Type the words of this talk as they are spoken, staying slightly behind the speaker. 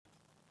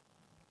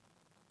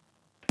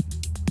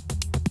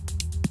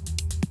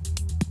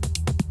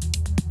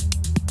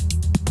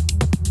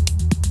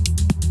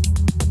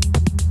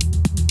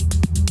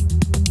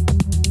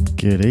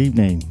Good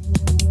evening.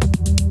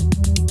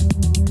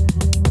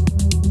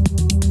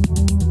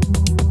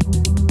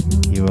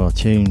 You are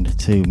tuned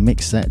to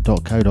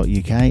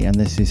mixset.co.uk and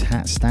this is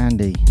Hat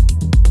Standy.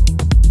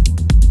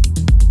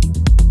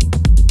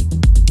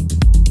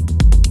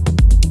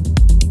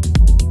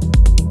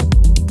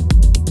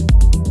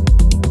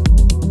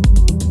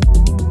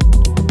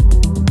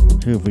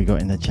 Who have we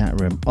got in the chat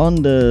room?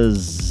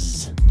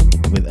 Onders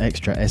with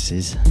extra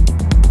S's.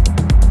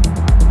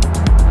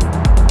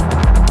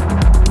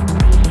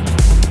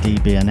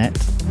 DB Annette,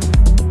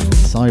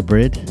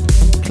 Cybrid,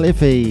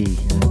 Cliffy,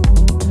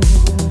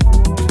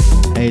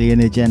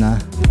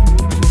 Alienigena,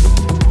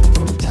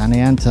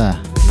 Tanianta.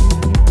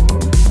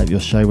 Hope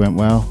your show went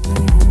well.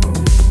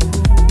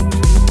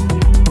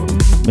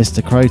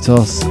 Mr.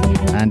 Krotos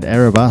and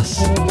Erebus,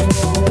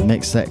 the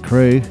Mixset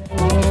crew.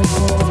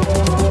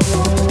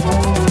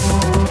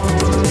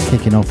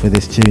 Kicking off with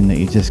this tune that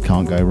you just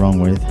can't go wrong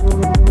with.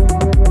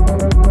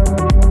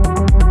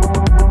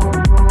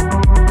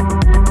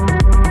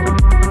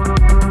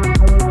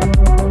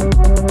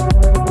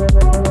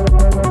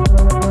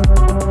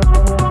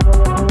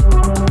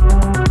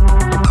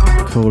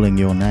 Calling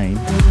Your Name.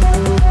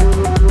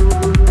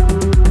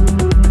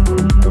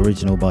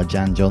 Original by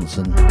Jan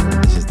Johnson.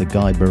 This is the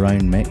Gai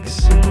Barone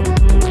mix.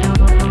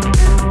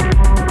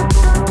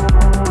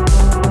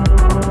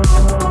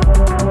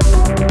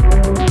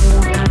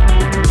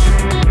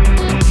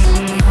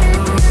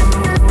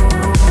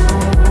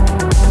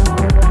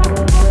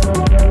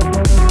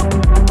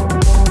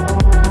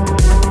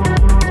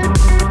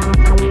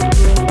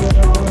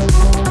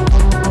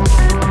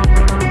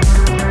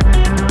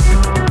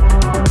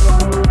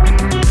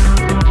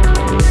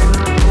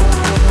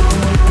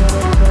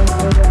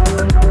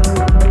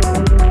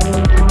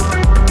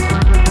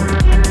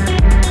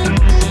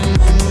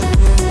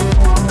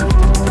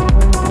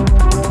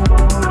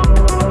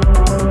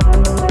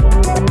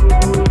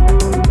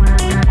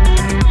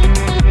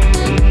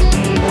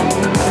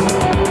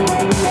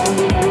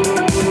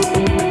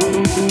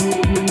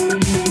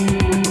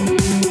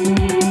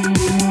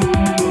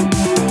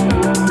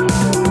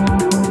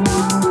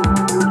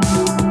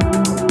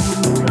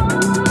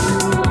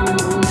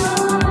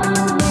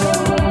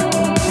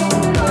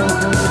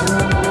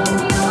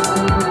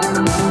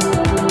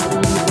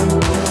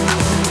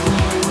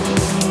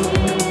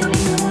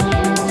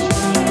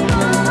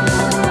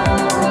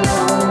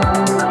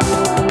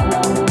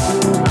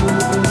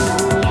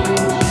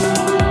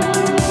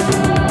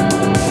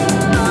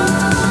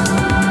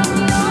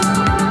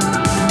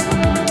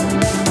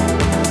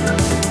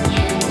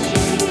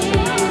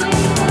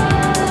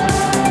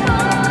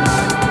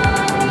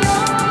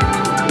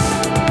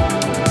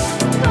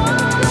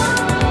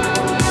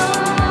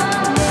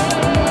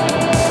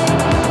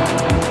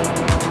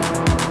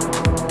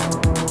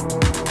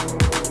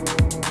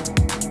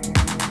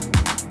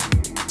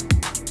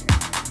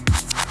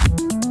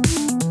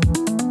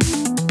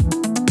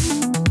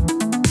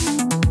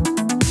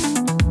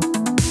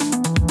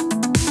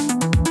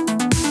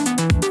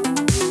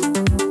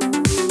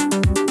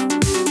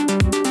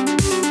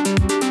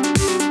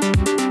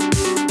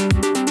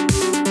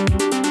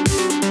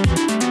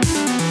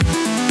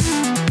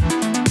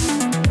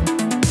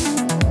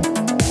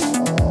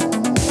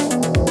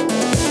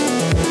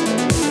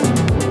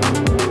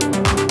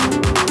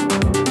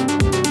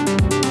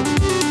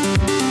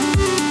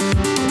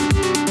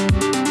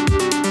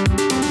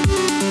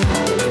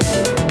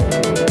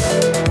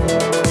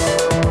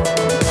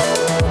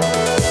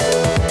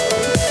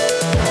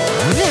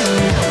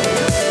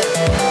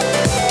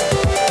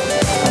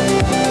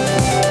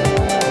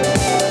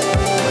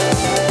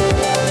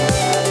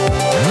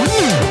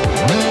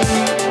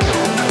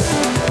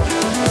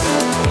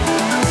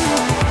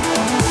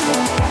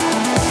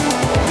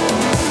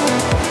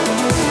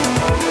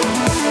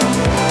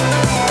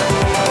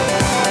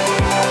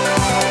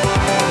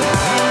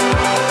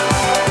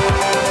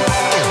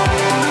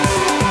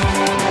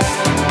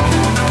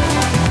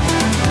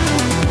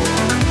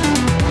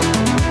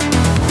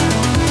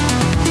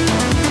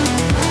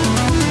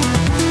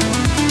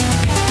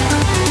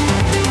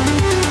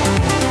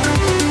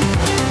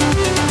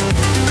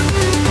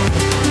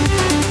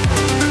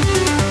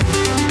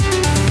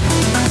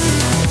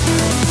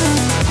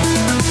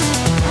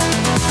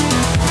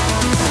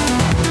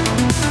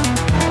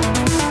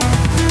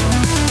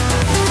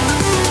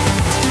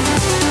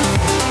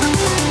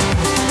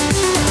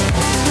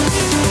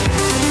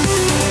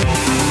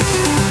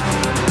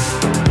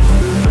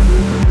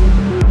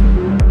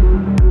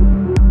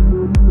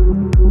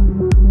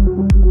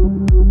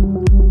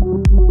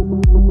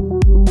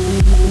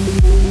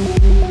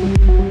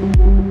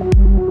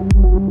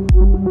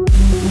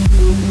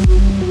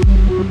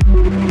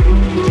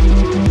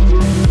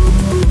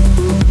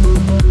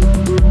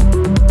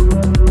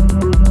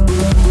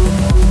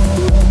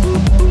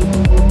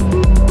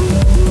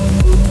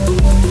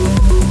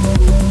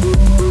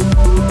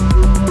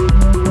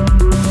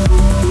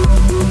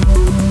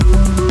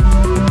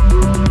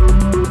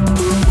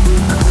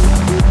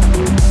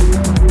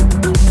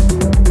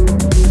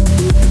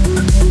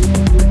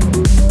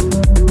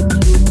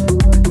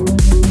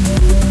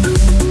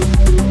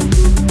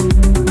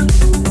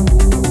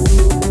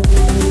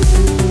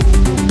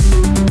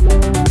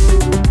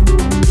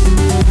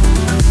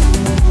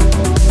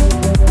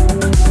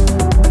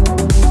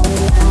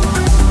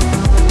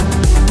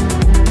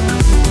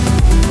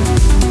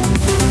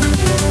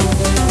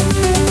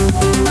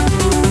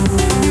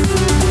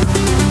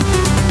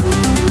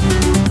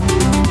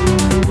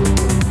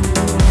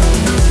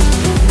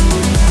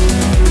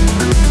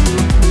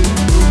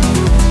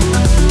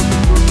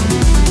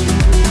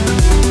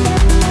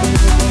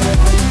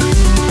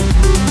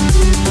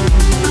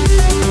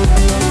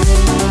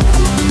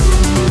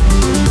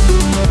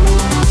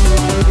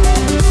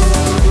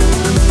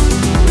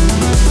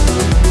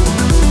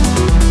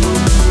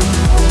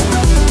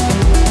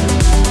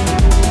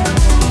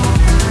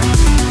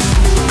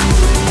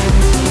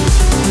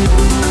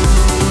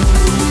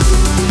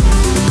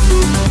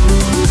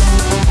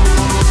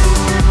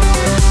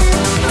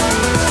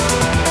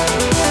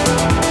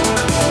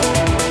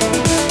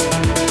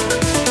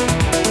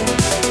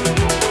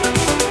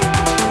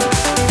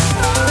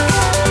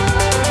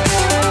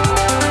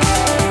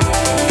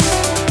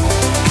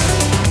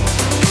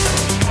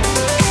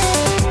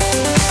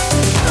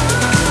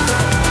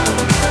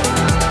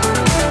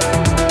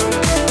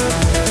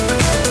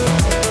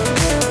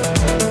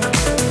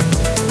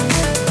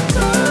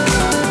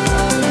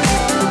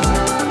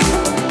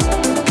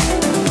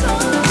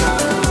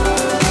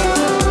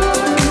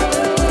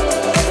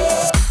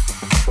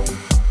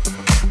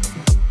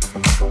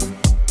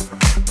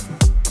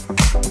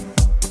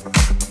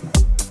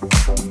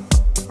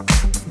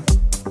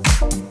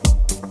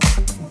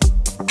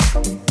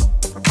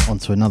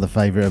 to another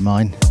favourite of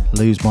mine,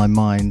 Lose My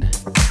Mind,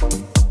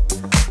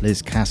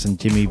 Liz Cass and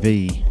Jimmy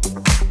V.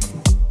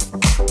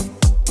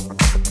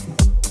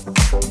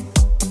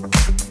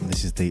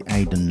 This is the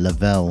Aidan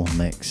Lavelle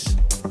mix.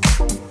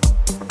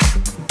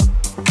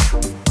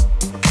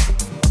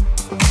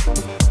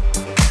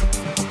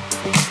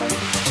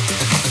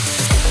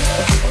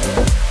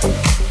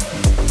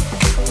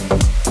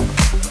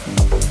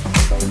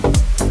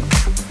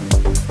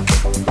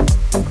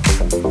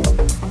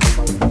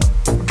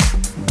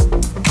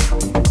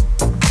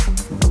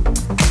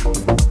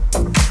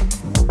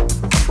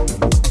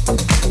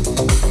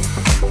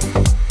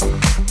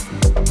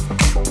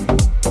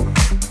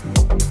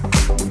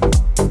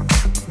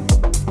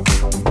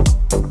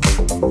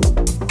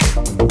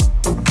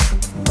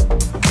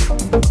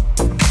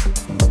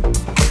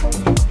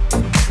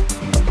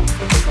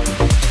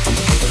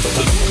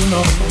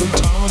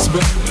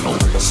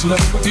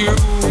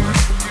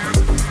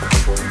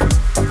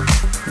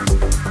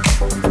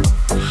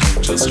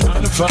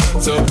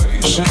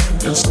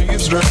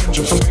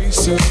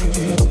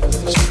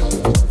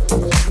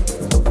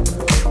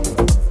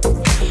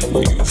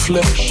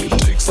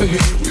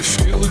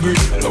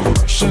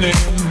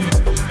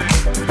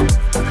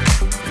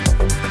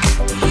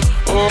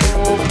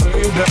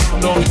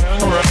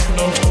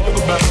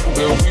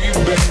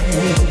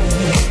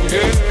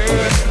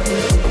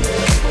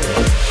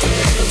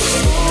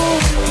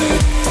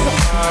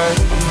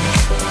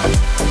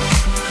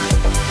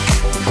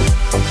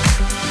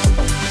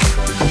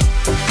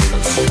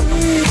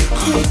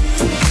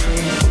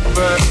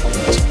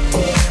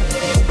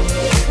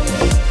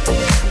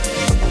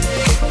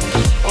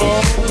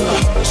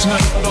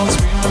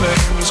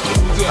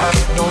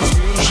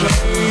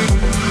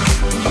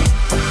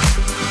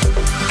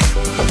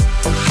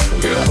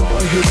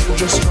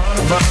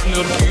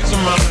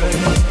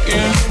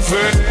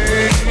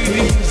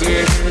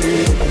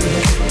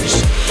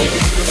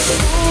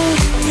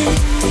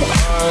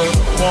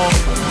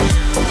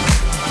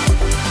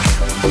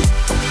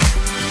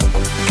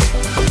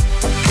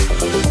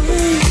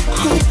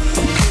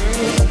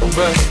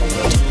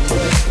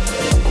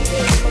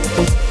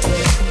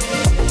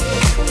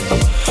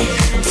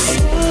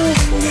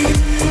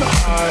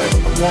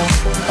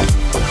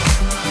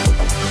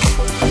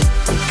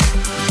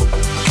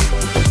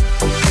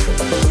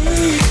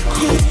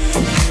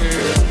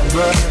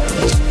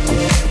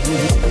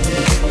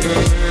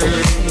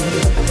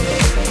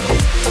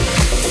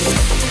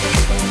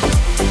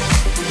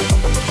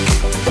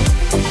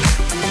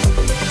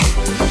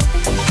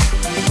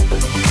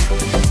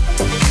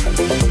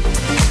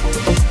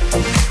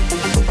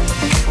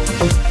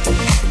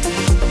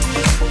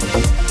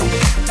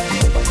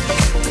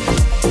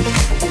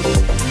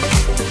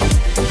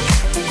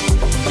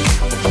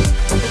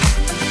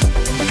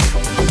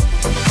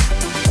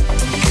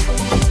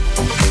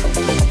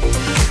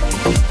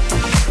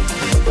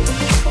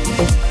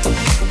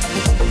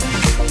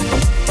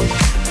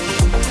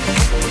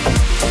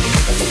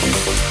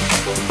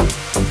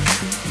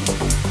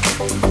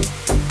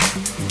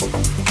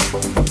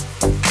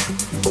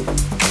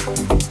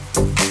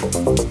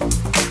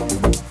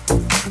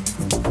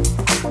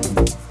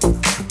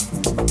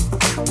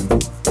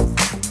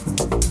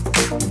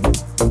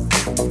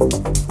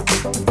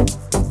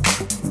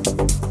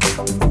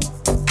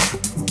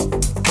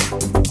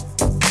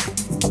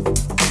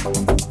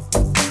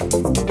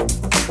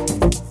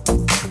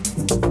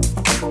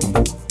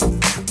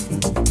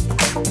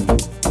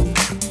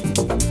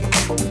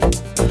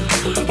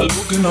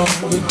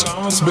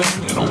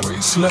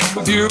 Left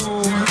with you,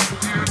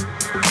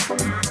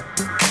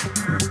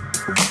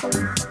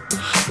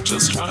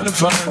 just trying to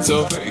find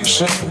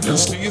salvation and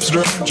see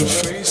stranger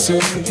faces.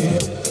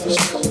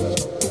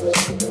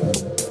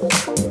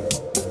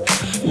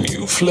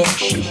 New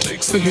flesh, it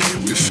takes the hit.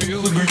 We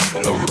feel the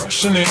greed of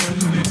rushing in.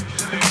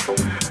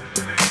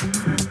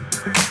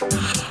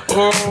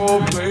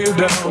 Oh, play it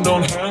down,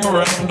 don't hang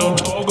around, don't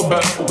talk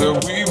about where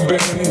we've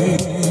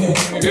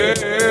been.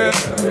 Yeah.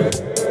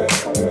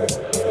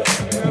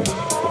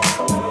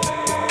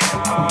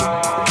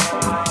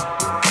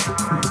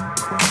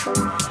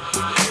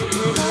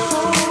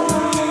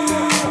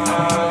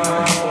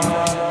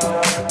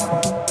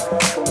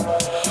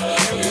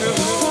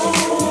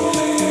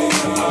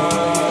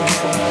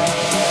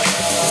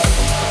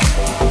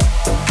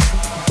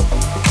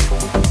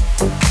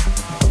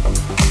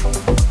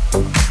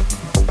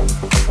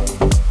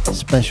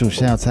 Special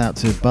shout out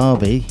to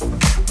Barbie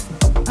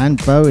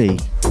and Bowie.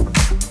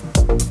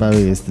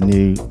 Bowie is the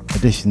new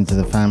addition to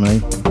the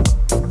family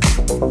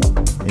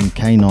in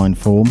canine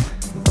form.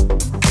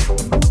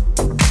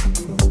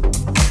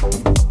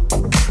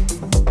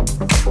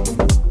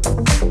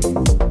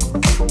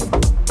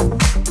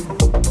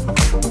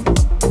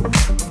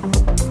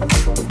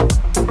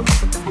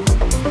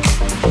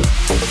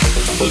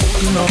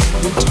 Looking over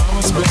the time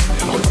I spent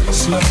in a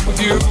wasteland with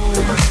you.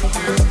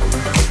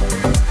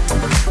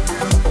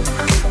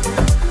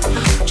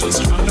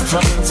 Just trying to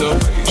find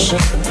salvation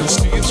and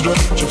see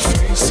stranger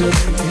faces.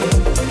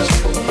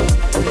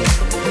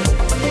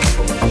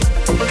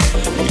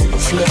 New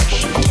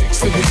flesh, it takes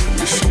the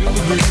hit.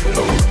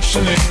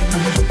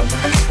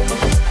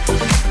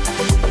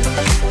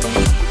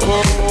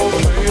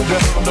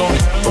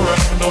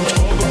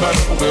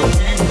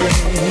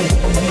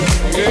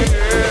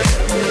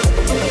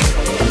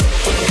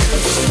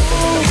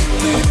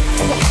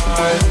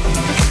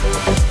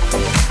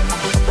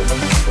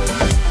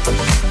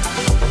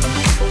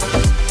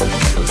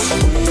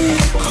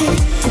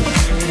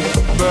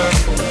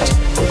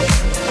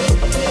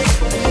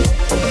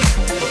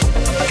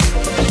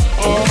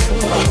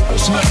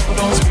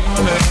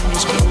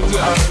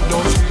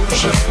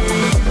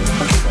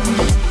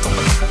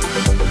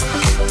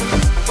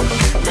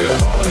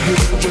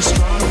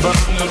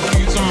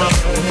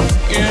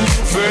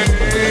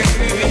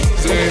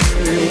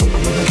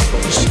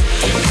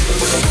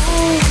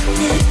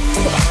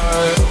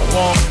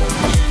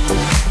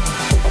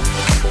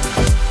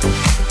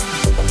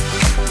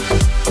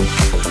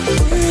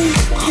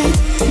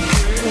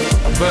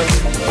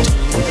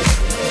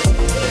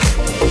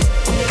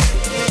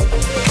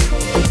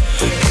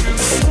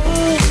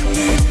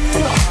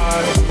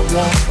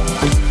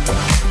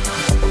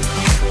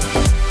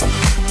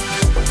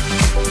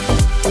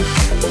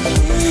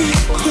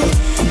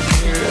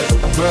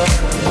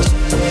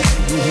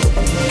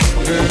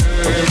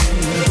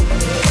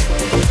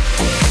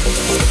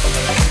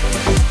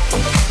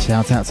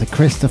 Shout out to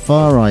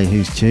Christopher,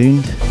 who's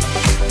tuned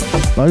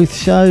both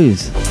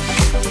shows.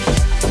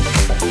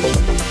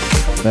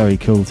 Very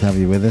cool to have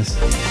you with us.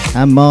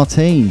 And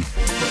Martine.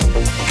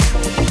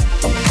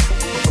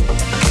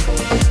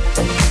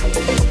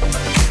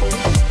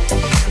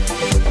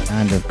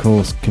 And of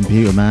course,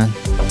 Computer Man.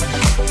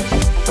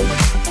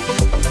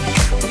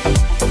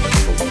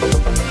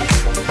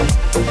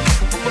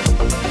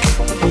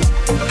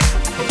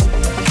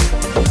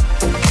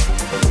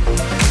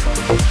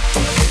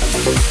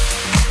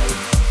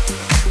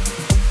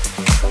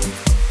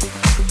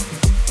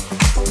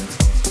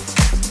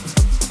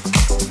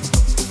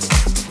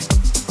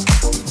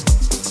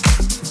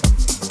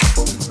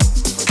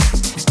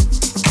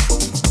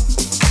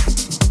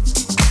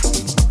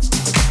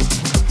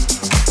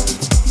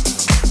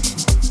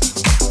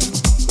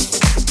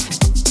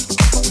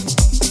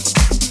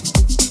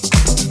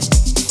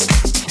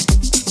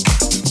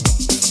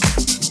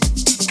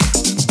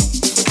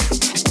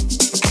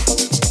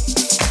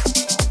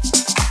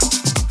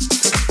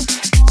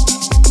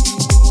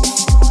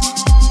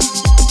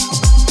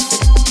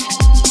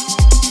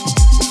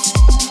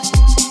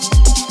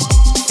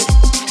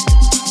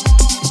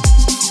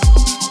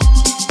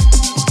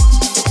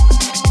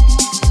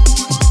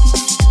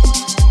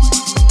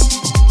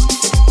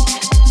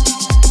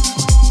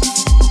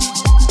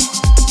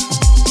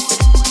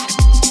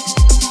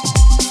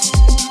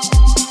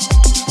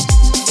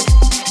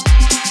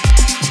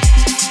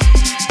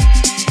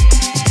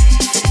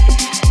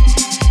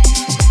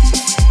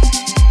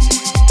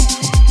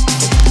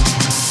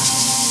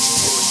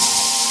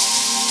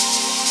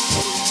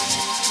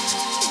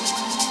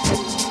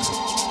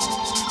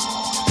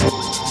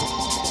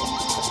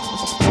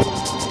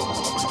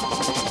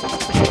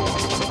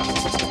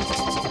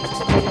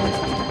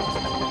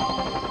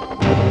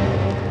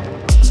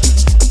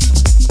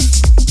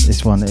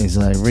 Is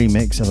a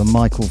remix of a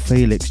Michael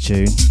Felix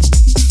tune.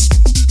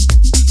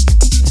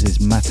 This is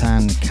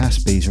Matan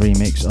Caspi's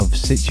remix of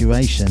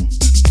Situation.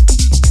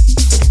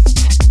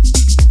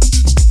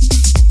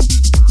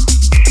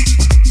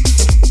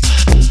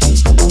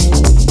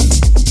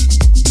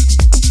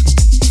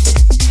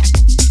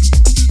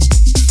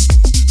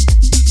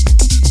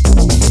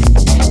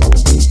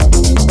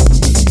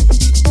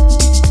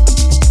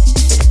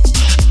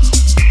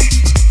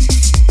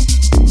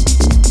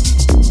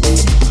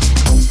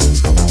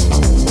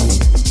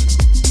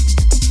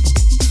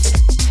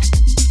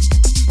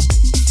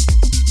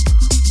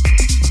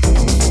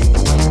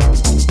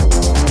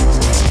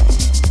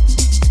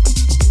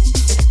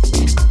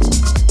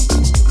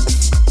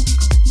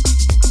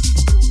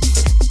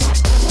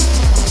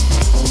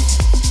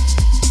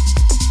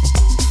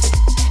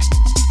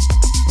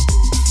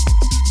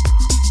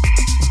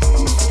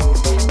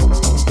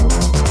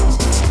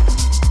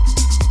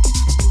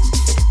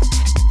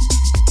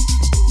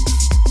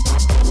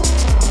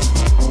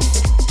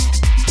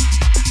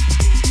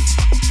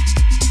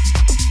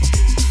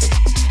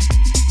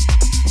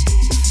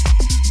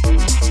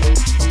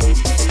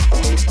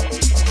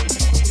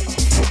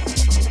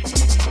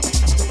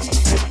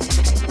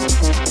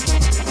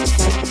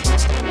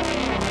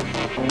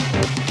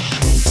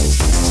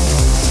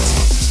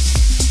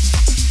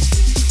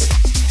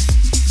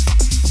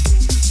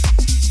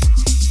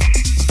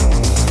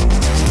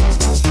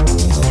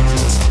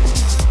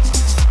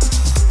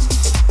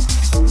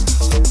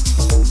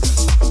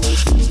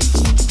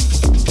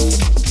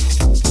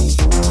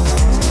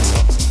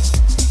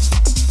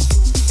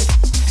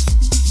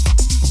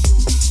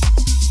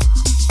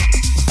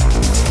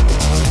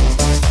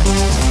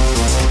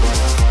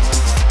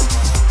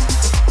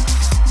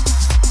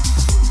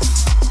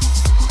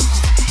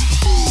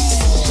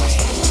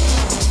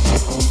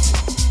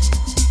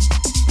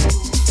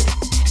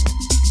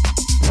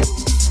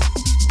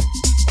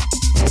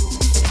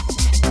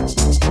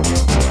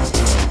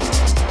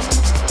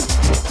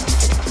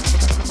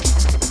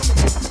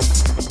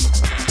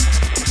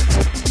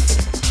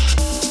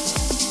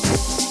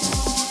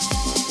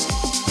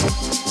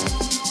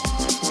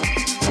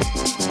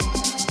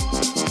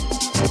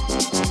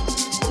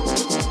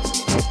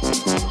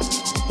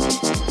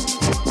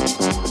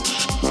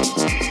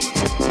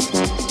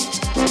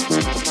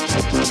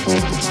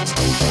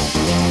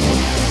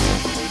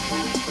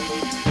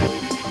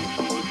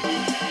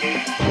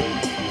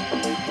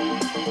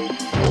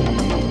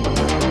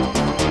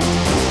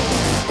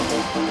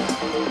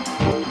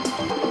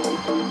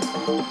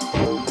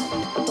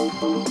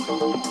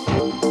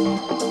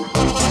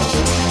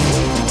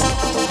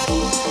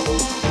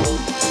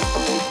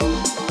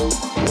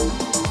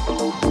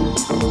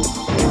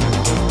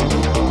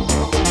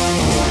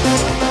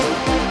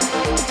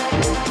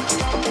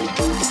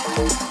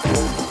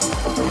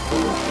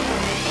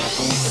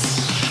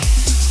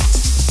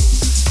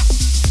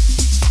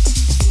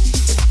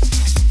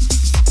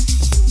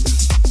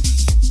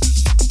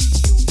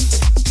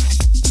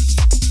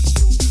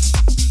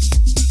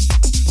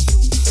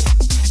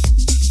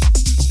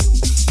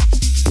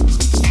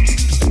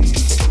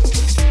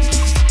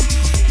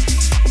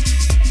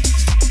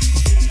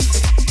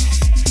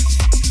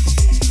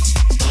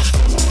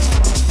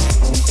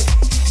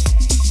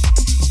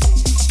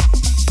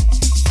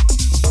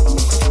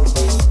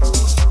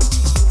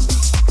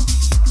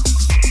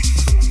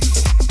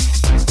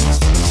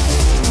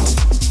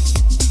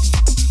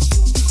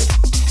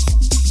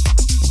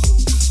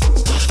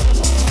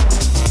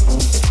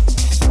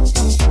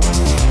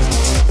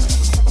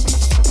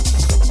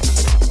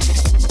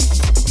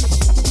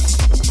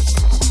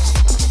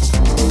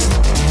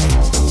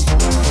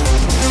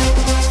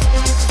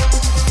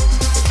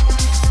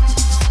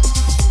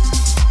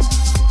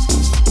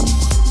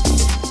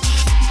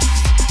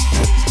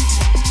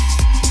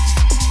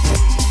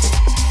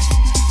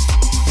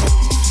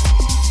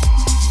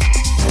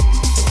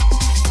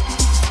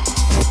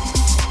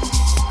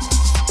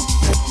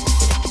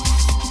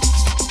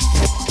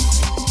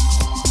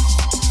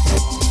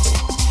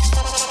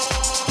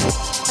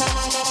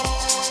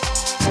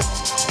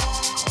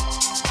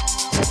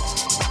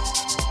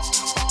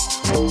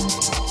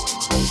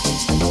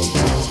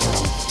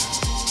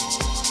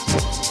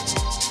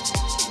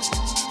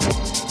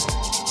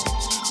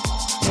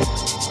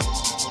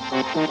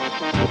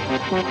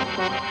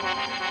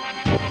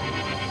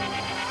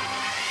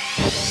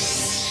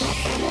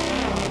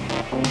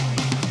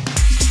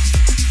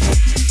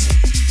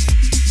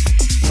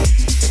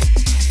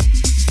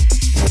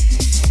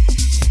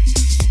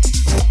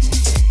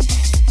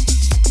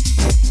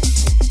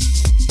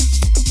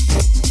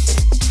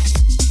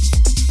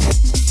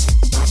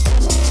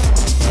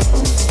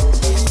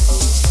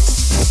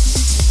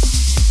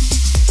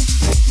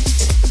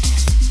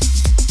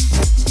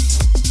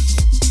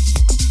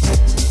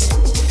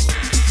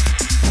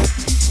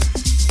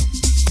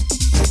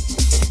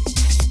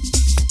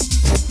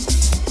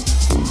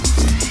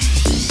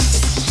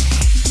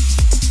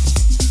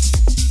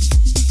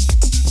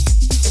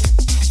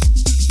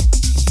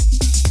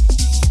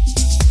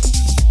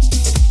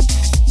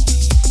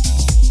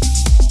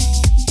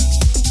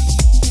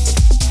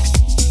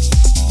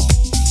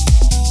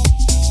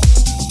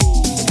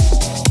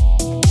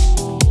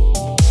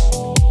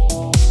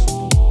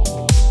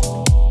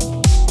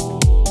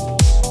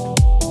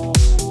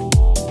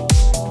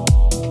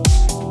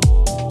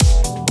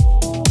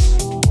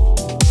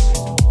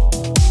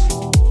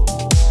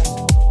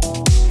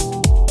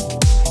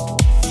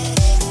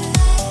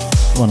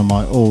 One of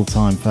my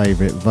all-time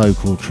favourite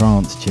vocal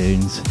trance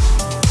tunes.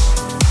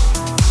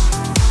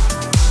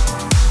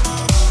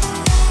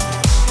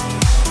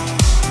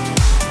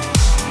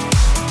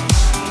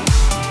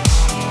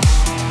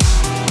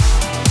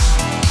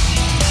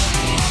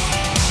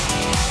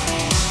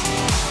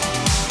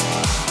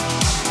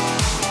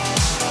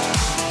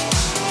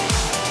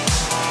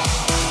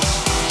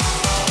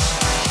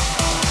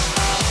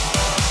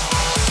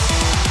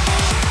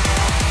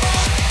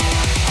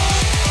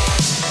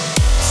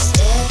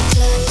 Step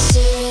closer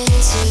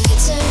into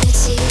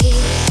eternity.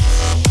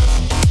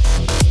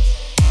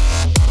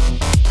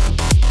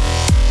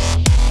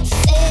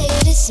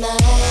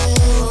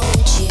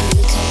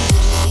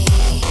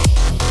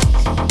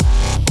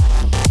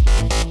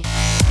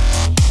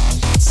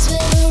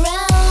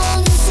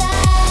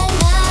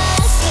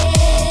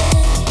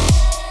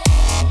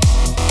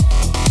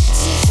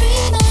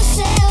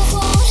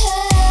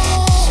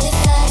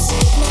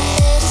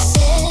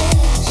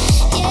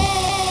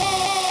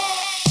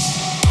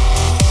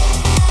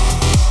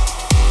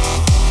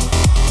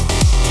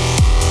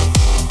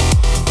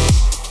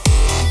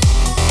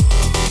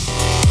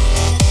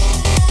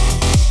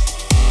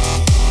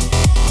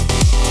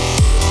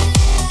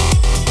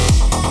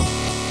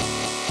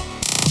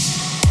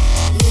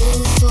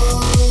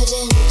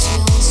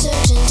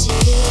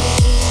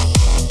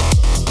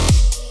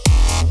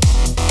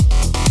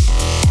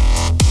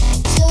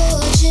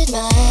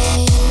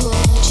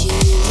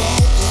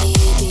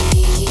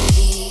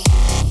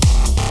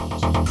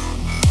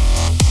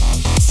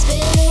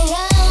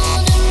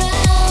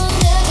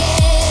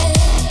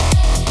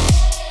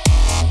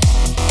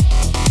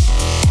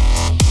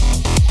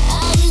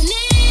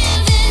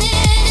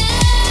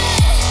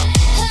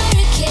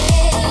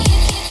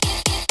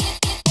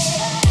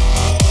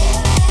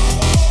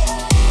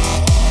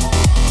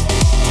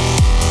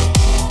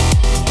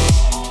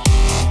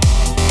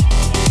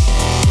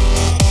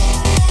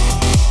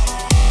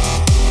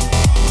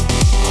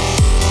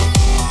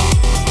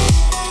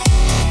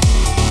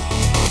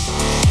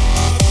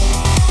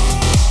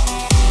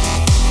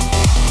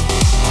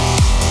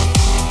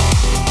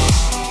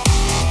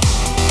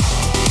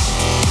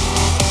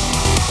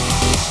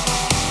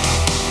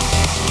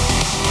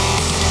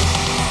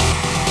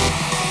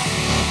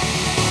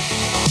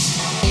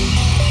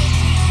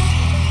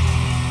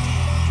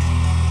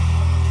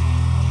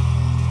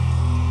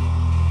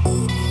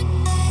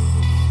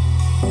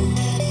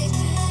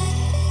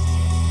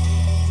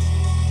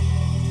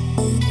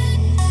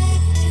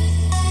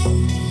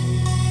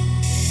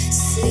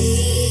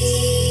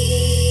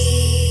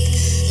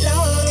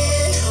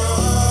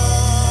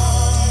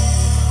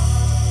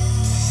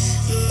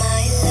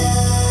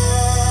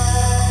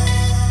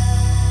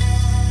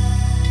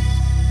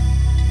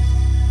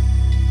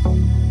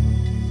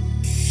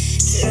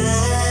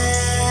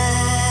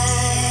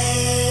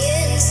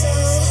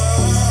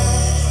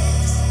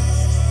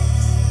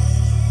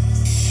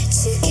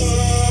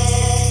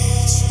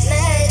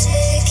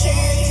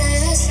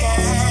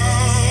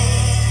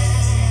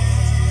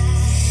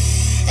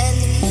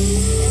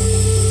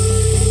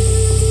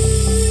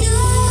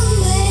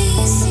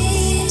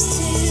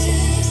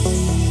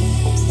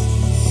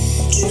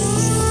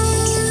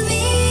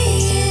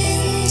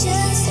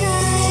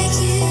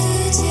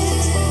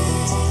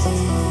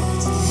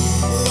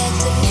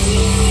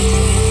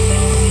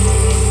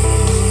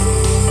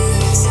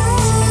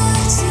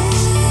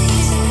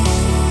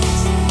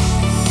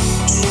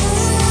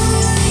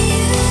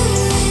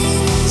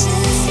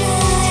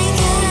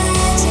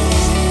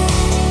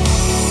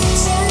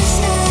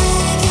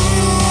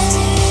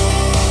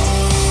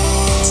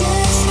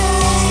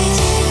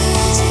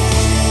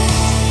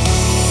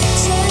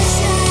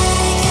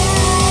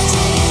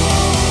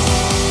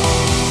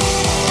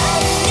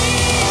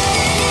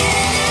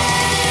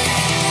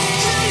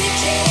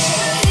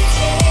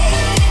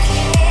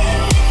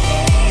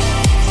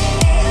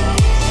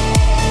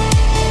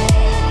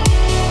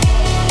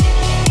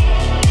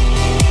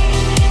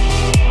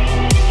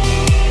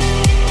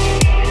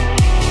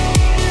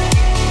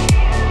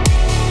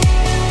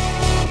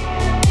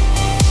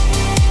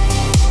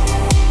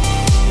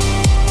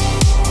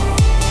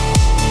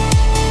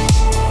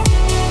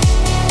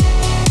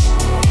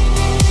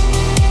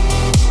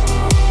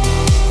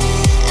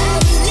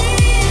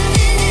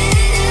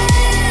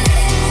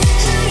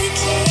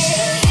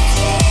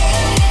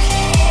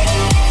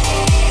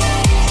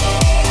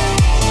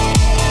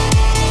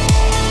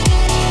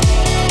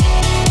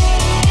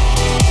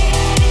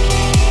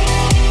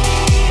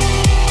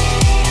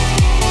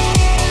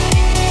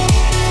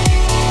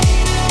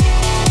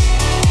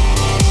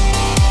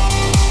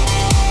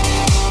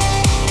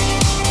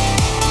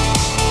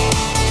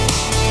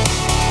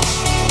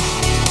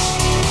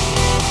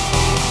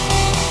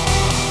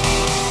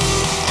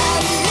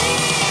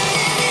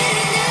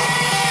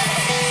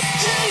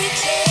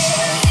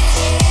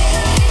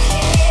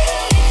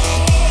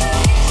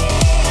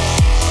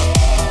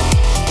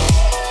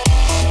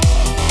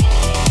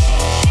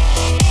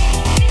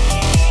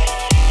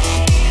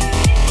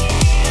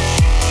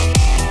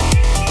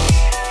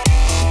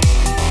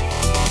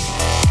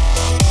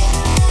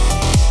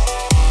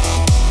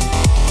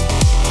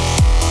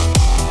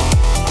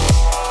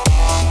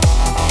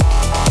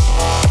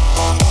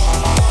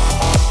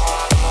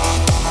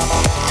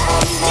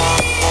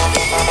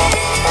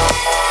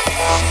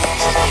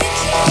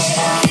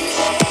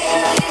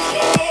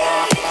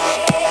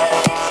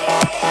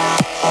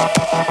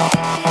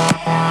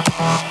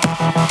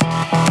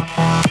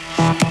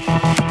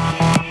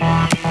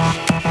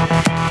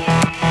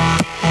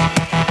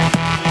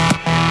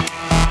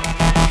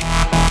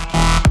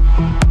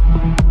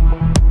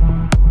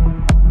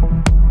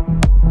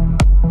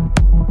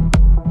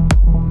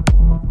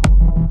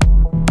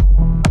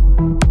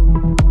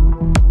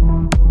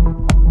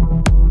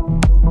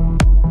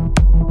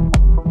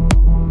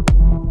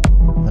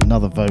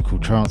 Another vocal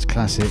trance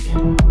classic,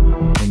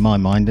 in my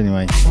mind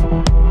anyway.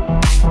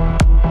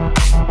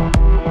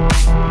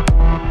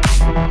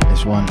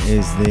 This one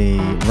is the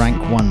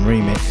Rank 1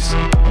 remix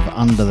of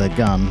Under the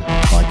Gun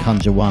by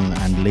Conjure 1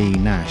 and Lee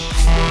Nash.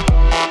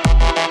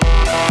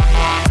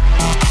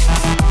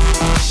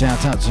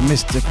 Shout out to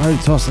Mr.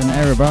 Krotos and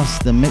Erebus,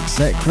 the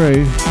Mixset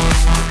crew,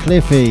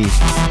 Cliffy,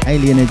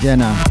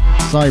 Alienigena,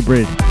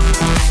 Cybrid,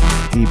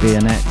 DB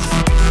Annette,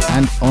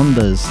 and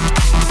Onders.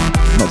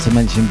 Not to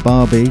mention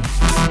Barbie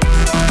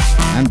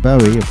and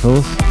Bowie, of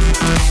course,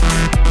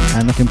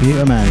 and the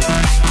Computer Man,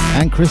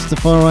 and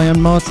Christopher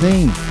and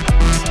Martin.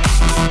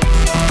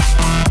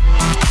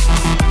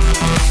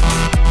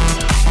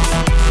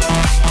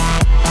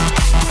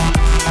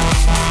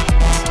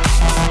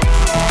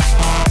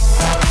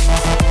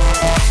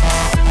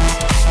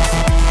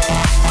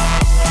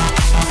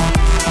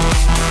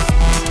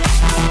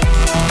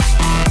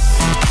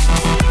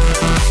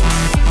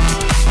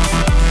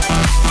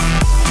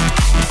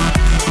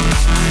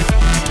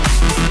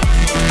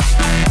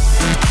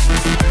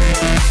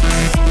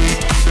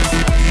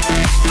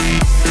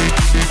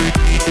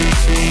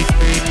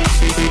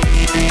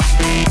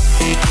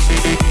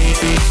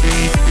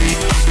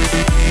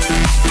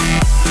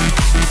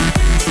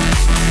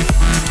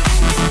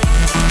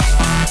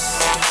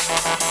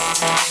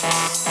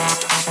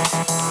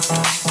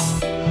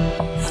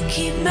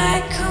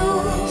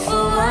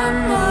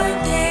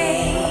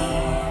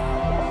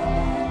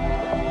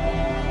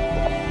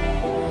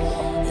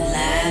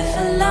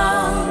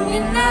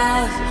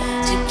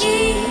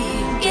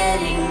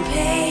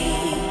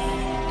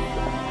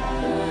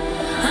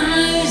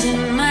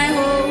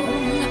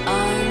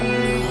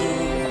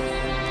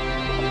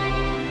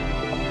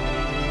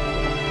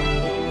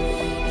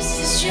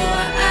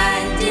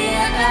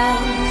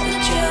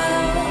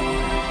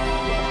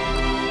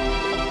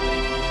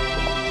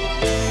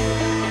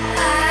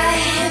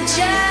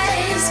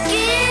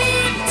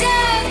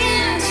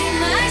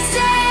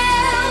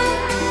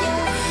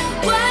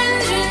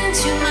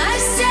 To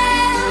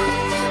myself,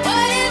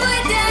 what if we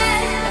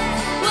done?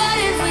 What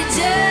if we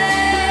done?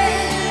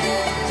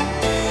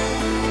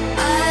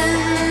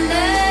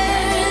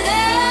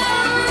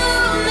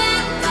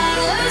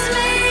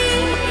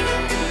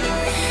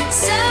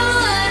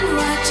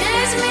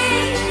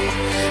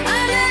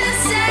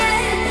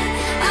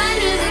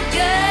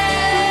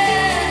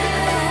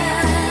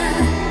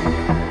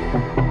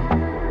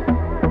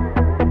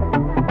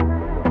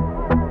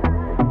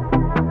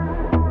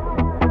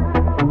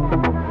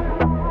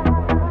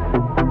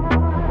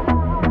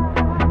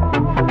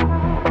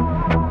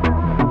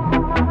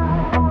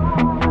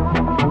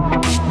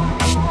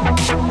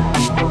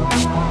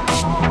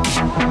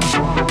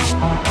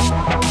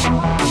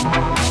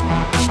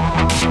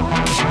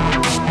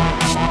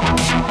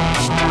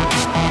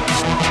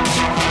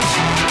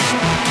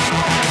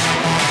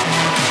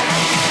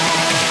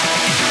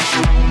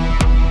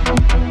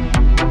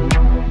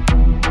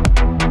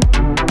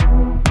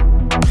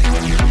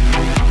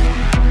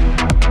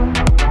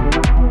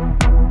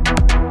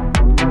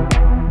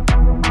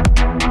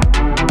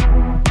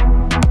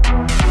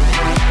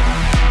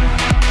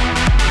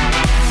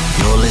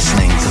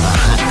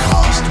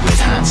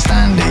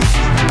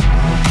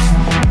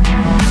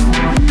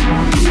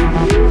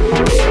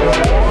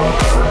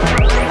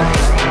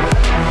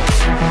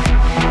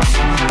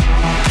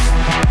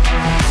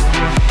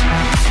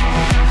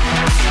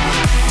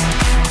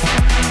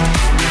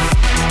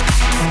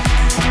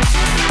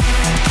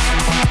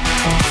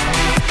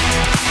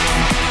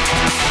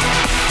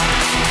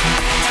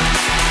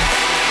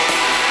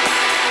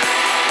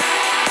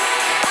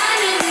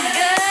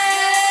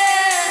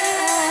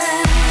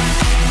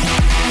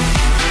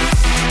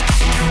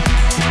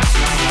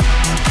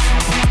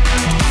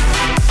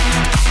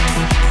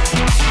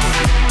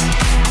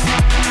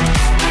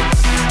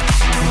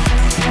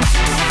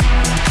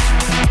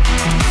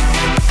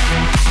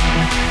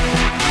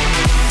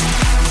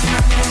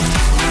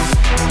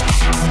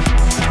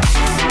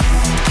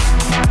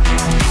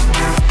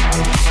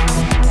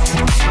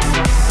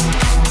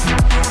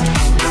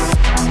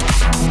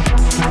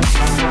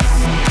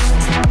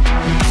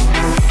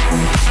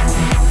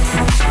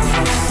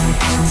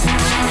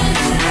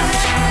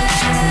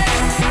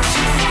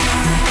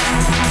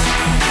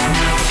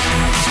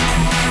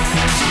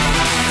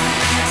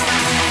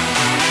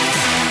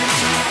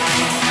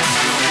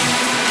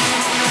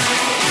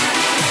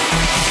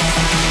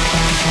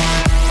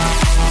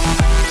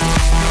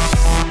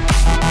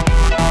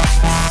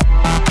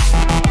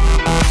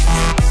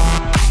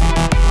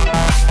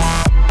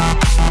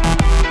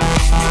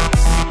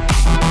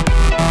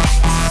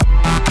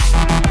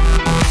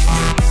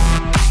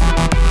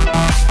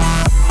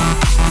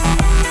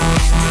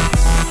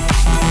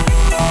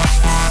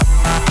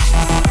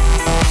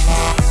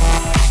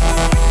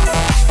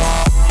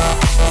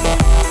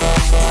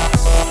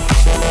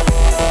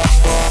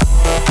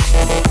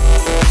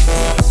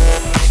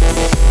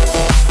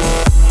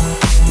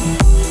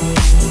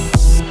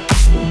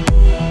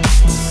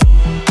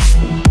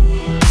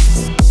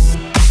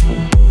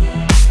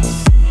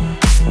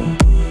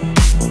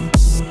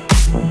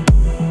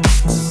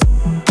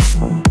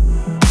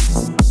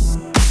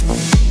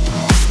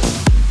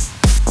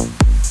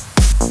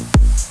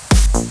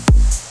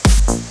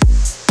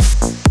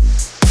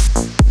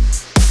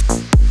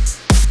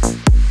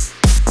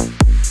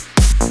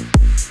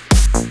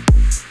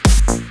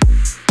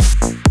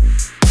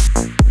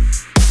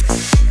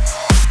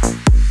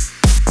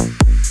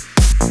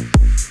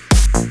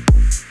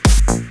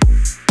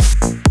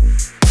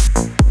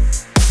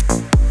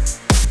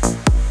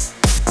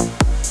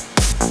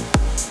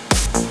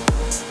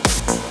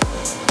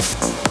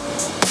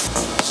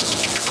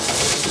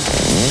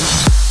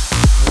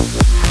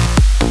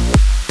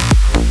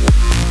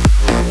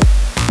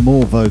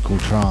 vocal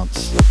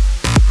trance,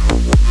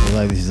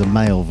 although this is a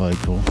male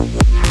vocal.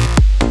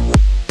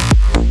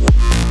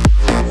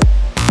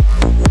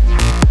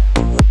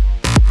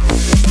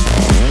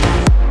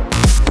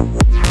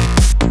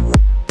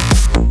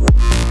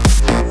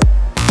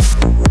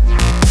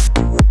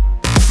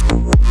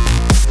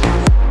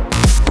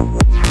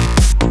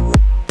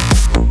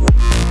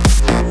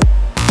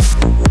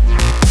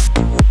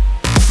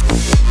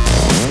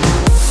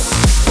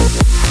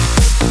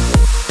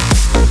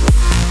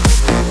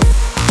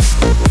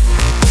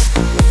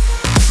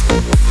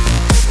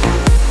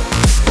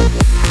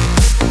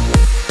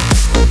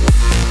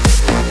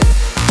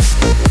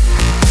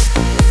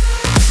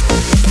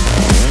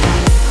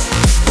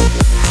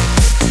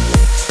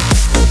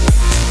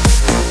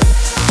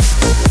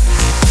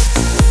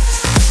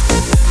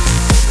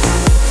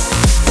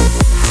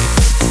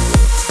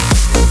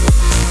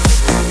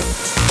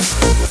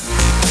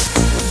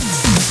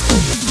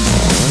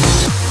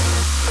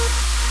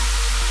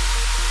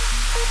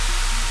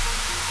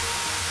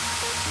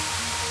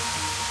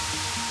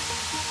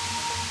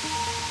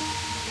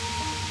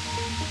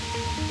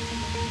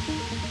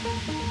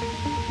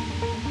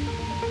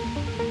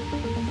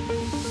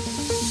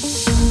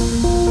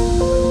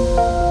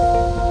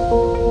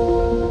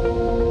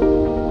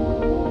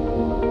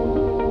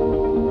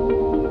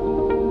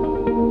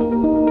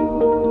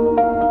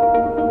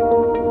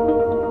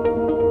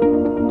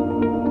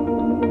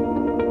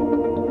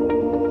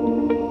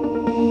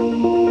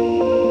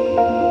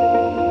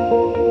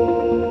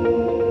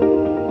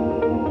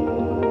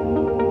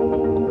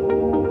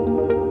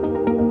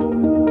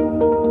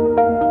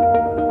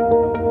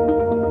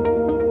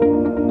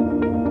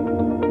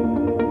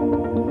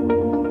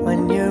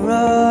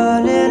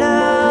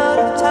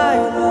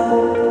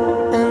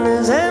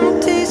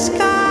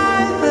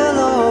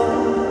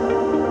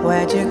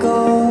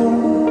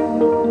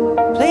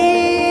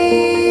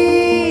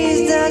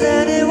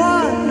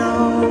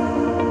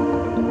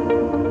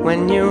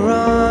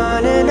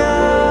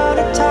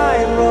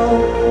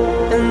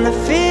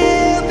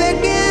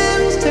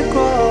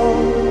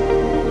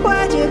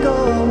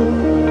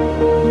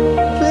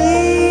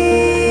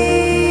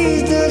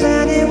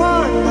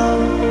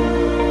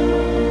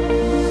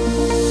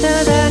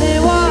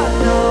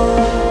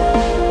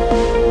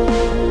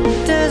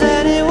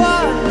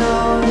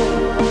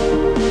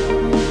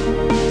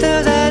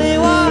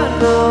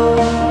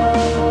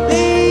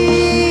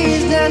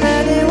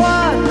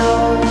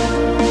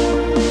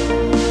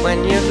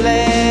 When you've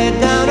led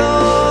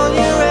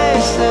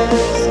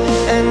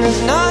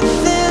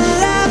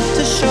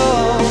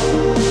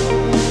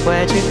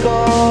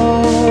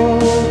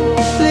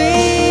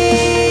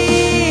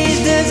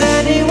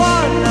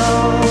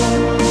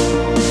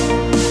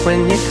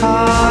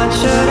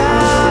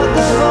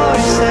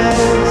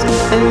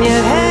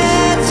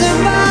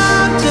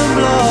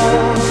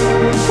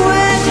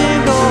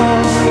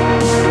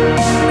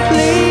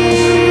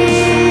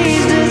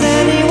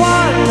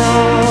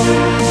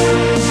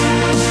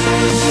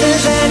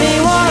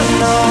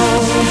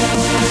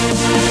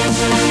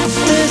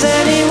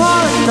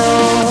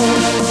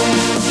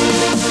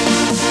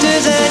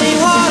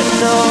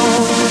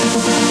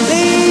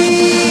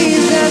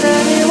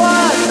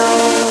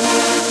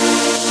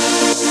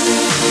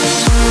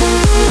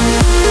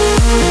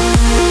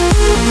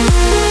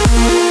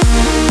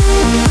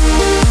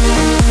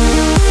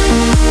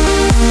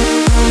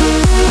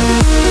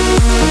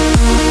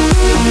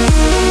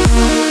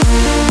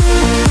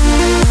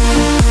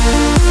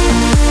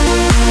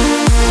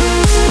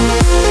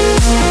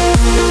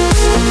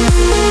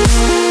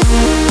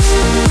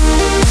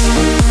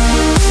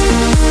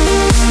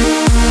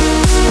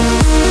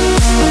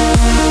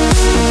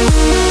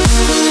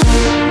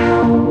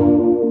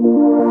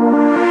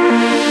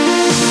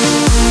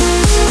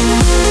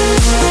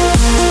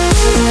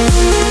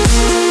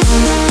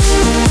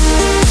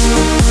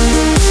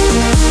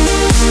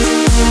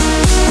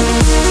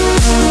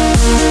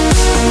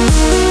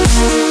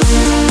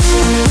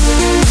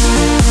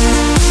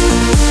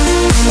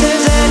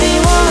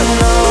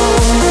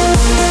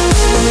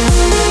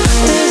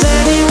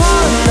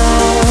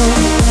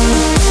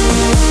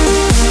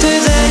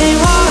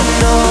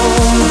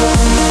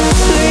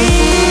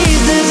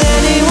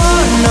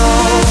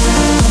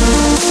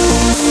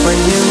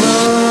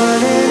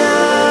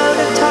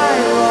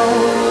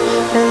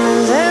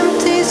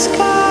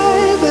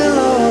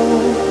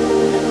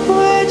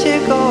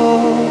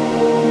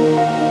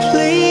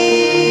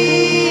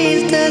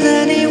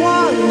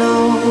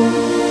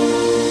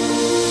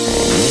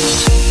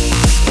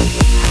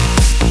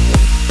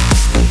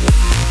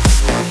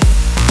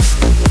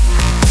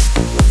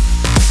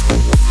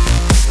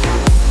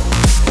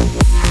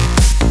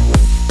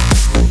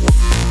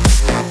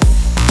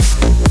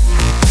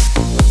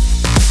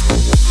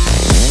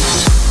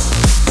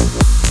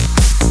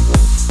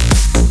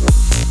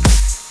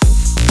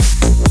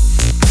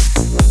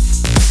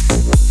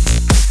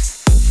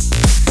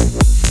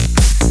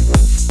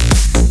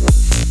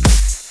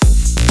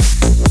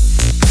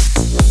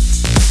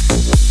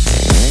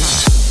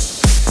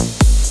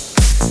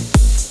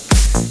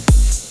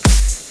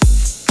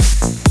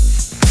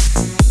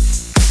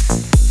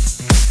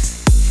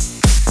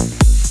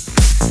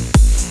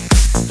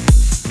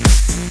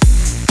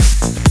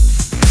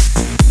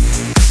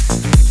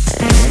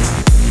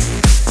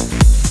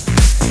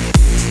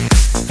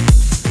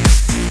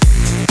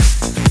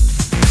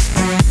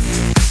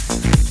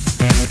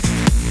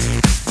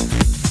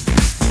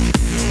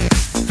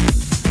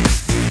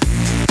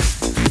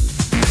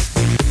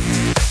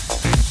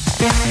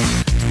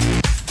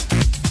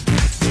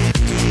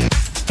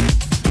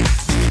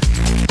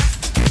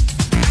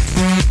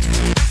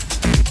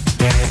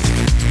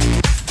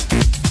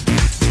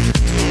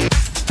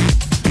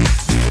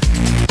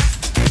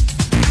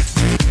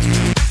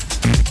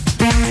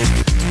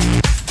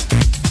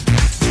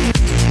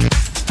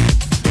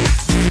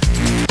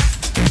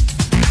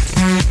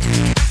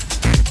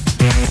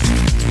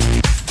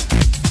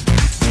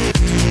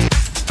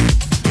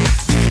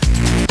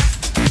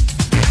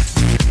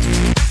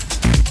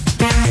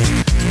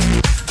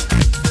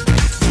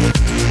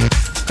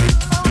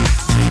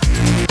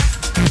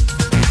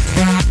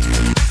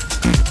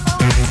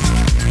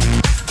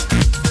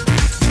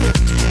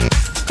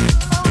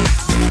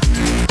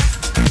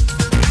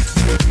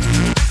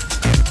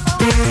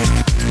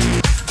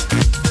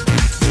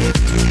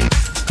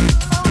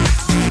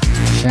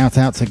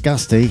Shout out to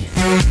Gusty,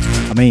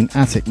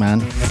 Attic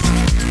Man,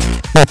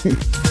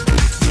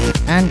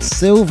 and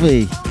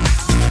Sylvie.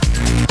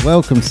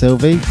 Welcome,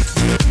 Sylvie.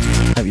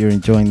 Hope you're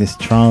enjoying this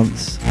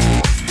trance.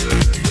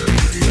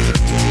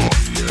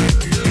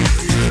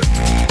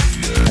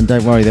 And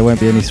don't worry, there won't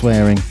be any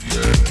swearing.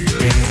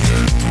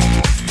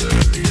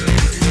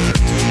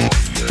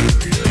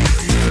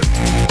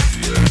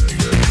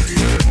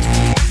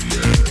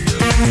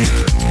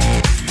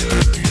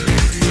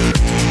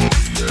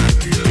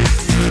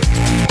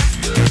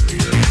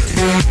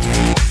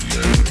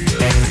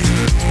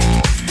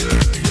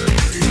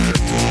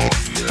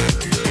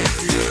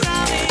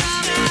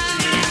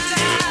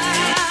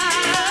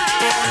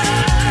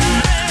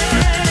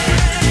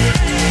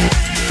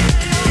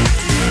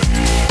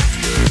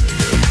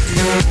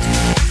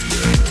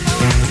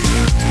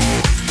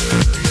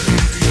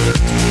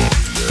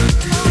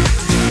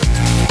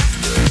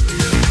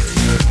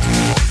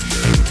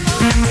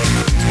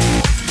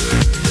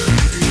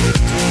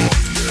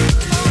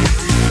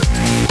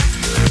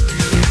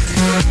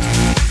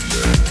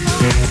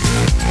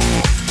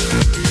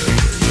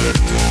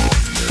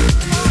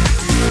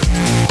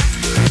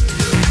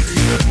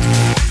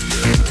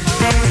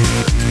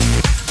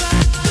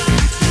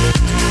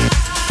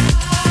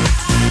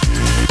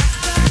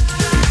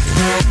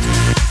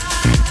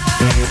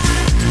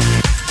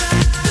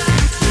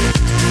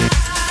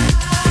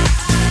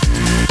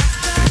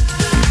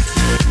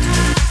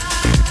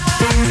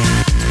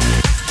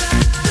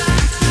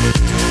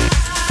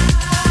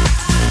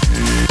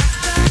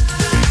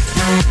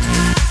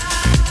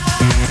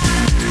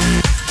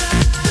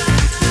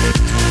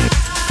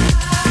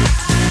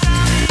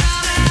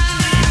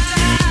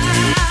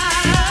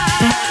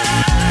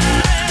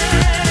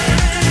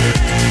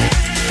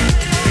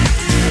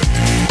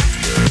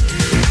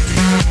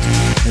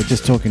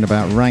 Talking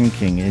about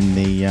ranking in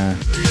the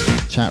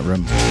chat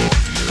room,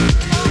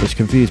 which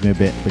confused me a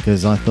bit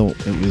because I thought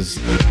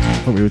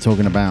we were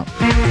talking about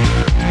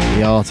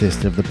the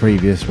artist of the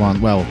previous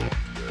one, well,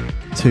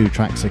 2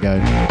 tracks ago,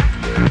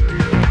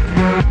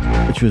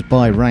 which was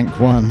by rank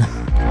 1,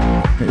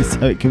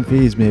 so it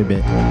confused me a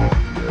bit.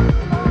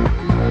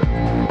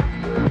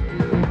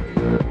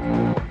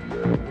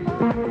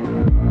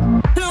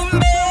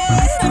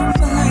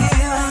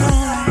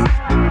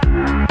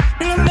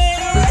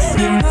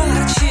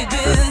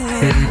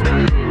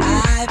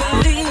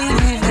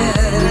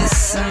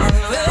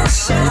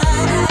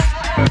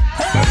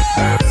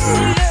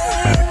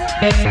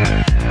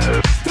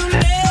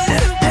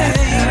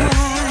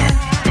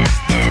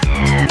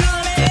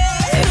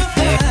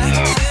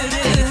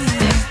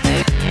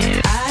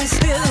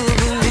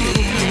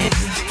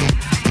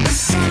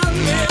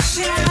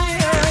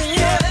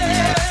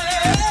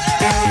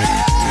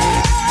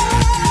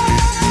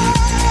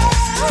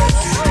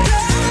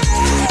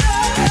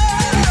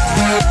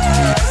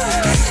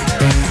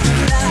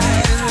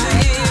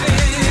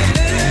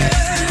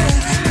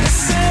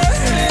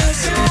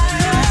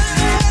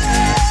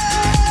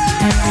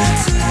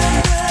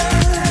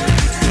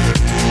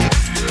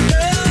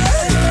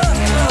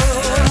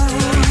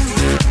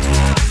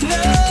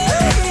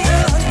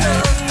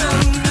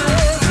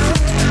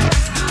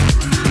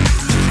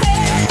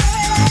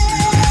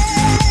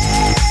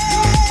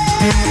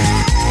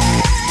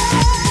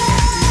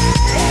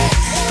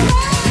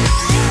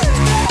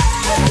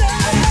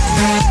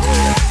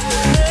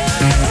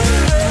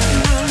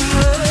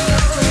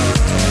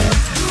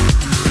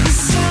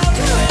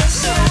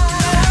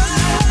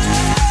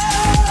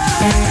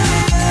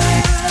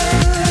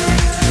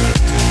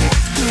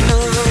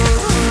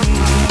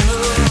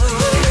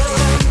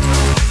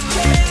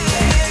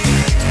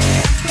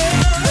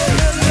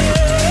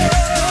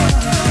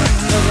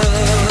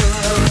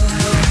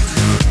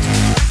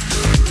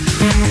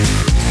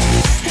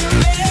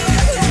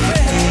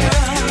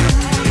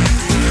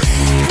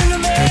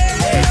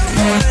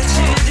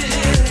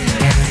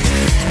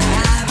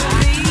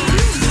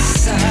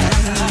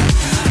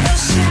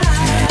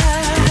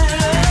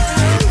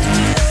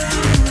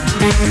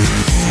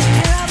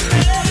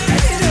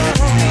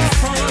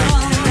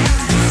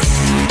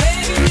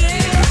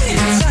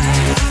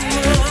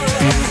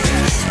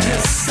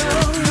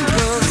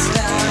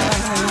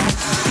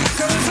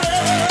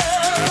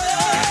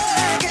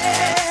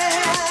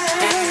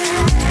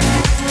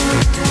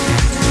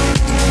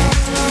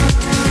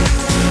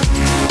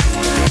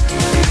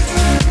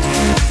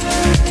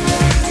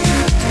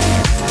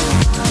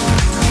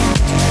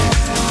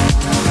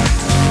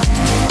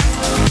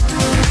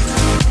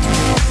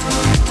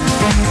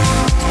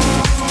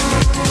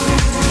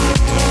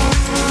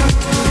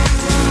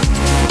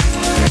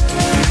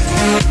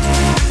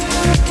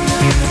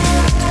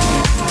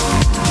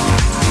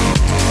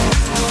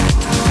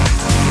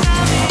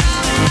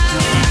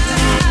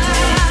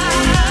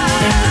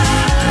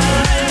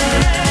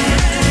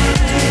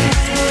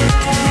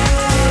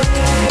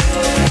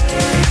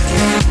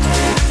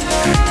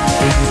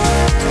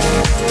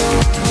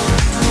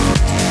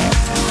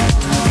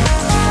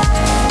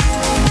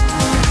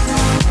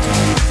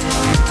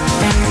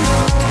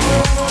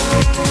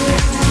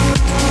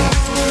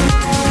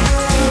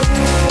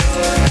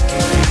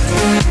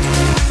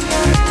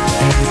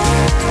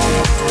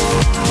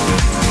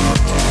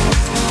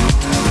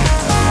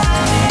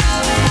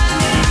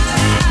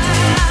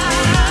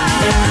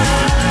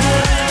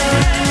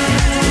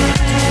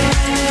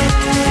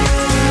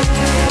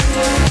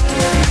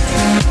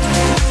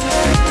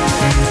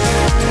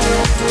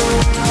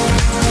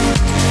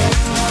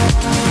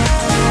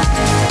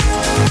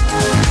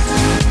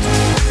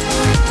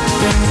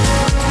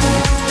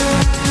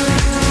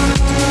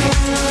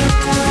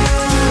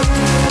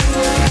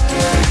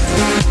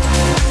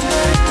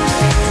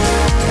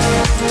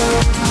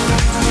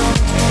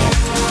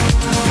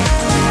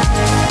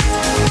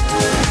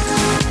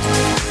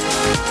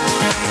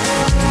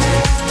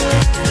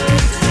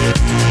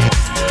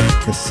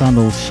 Sun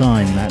Will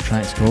Shine, that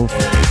track's called.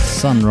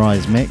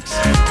 Sunrise Mix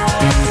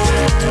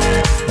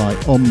by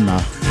Ohmna.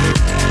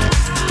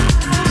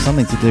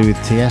 Something to do with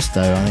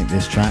Tiesto, I think,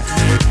 this track.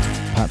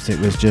 Perhaps it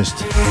was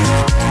just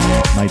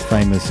made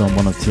famous on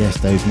one of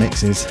Tiesto's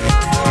mixes.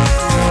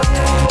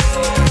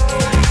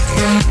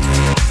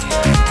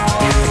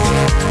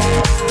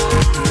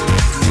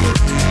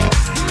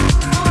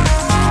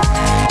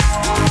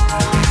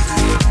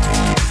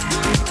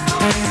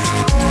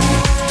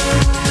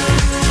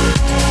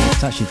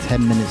 It's actually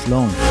 10 minutes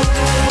long.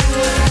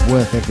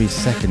 Worth every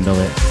second of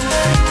it.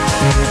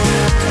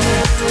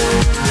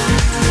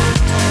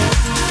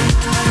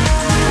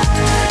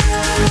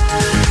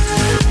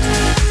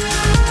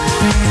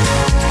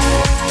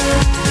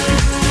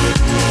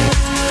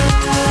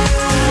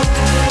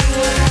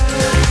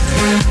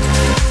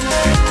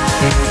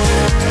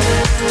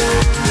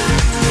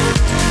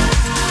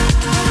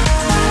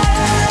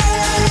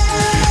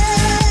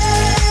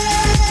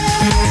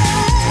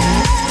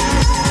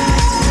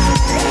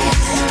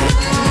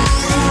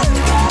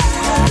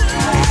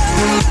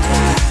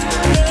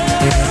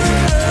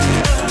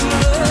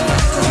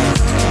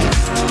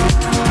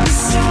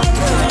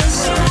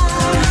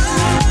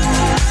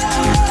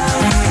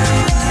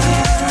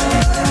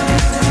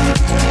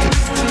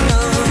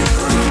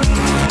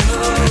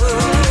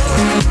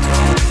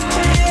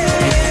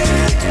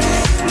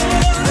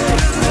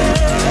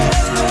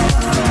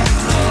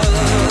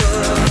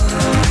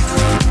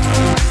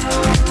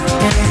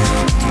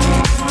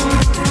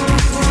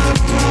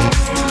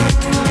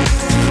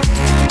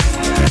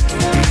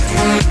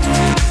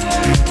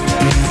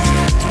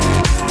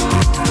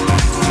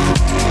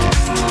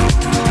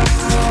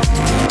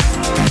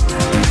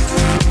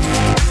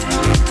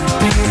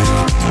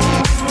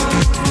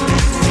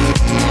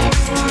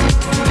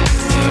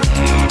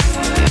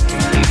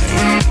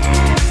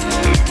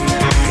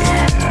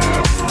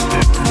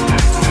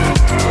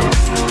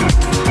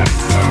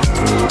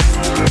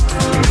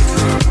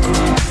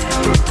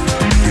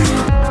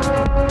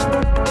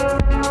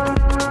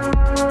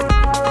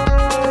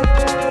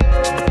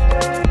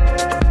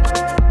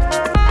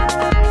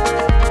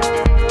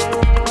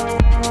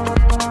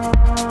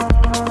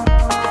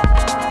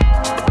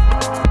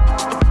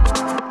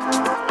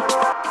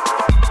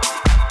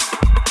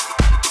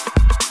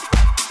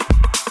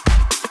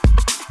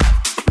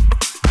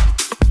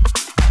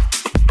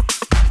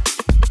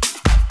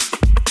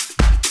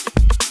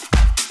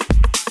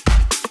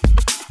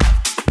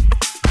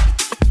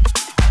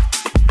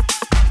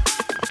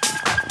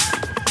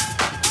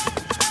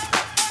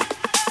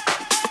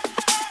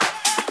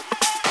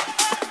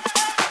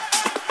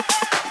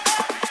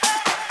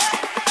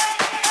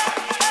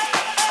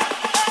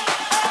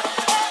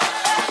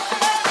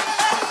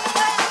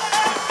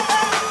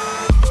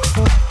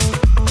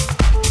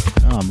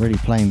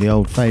 Playing the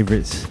old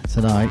favourites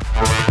tonight.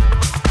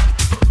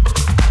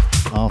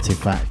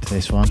 Artifact,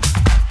 this one.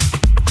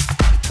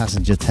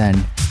 Passenger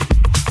 10.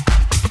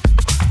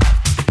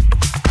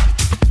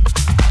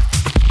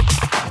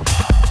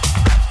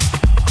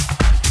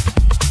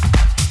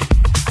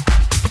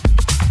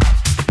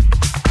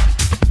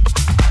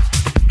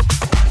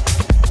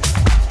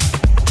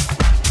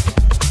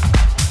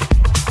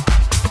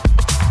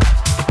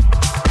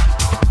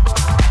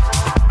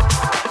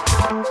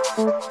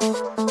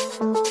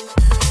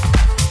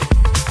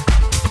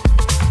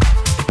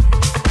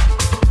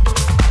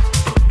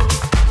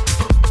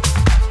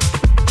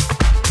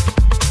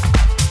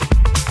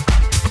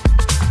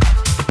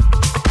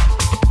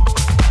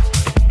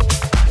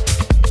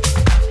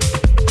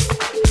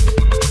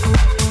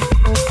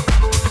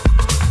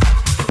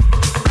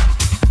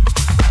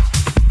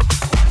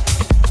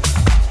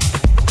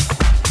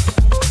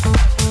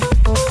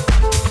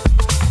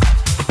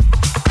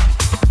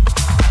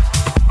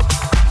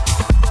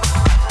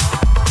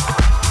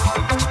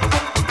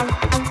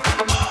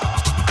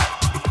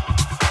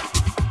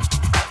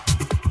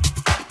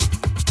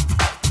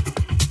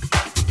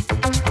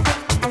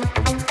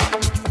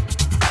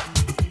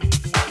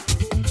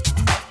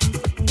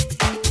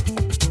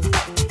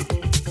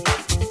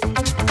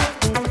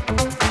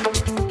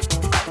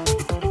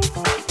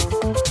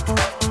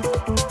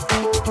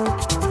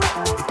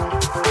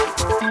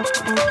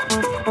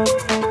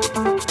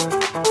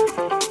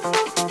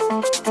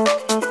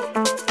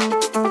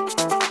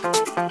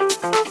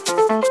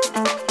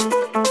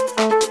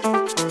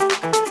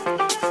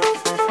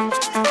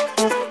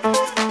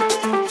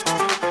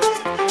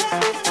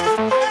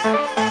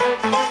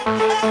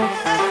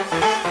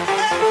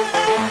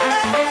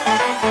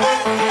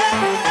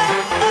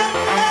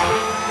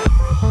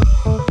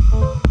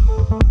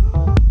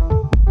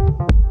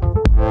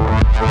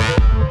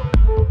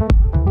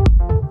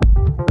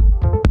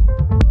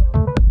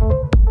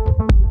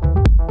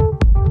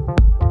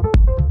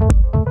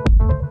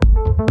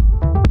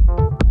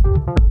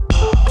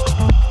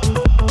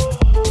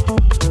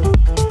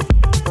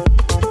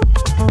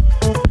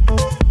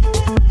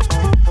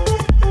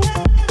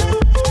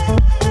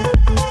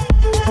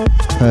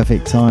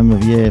 Perfect time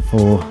of year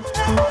for,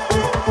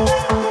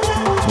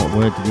 what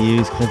word did you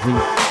use, Cliffy?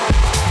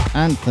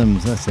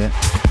 Anthems, that's it.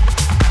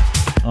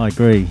 I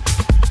agree.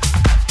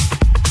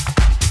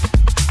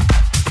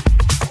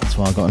 That's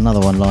why I got another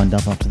one lined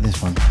up after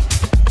this one.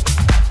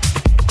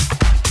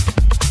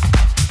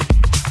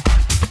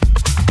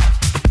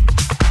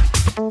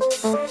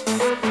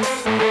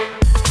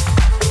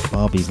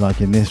 Barbie's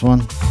liking this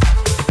one.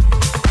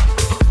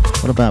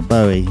 What about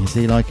Bowie? Is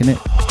he liking it?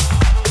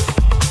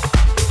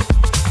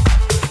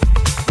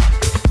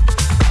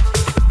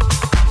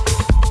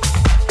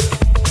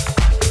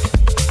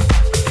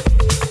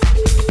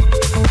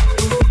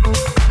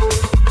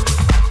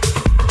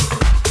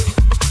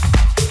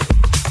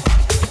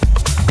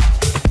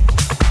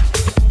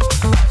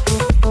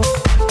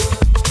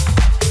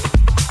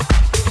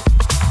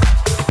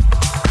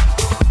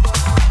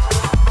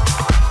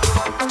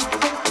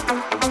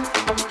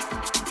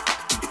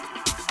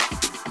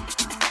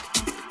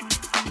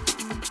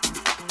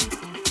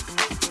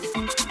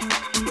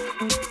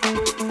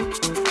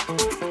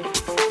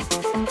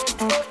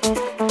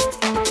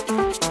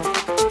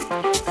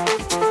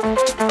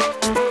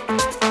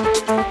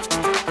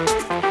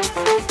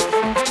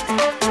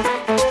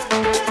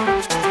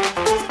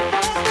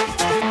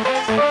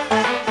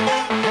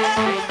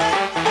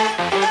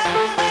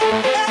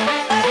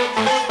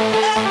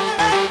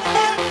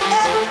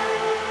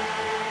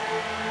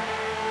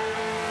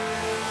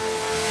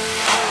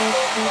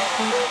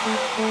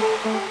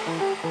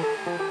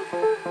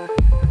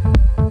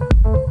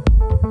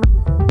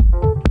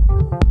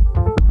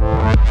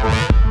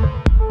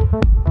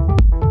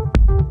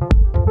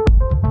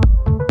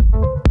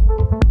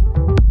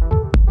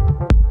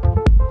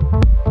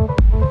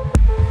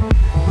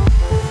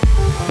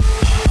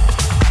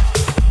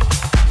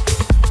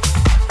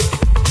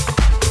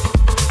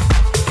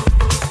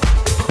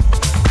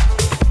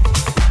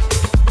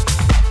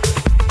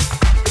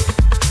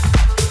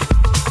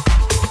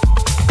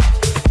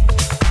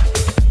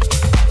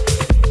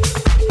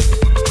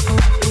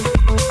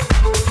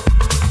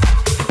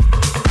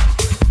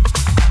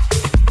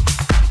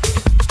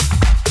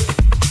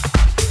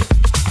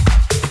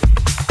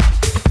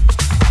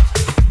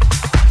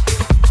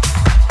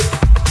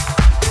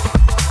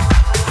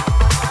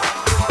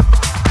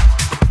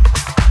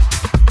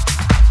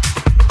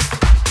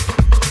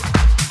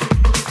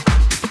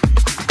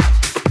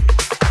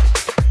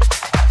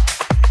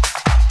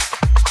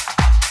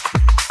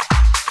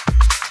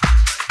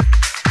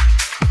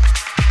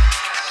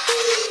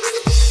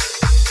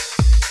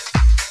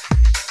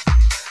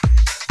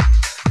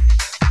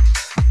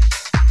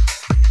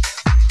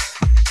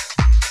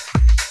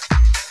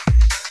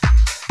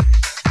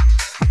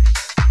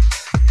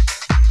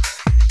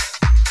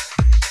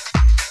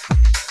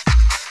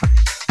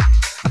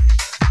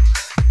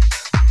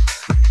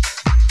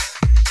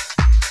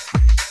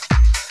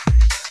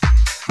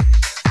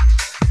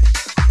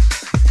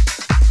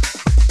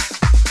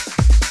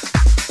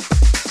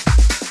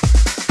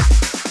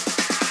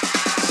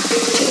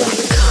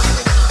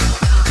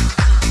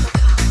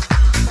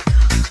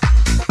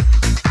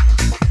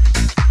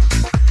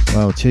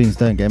 Tunes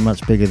don't get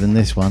much bigger than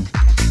this one,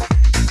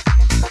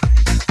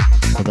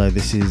 although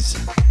this is,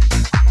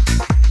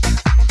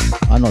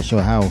 I'm not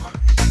sure how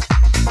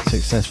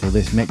successful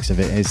this mix of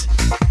it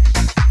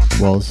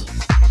was,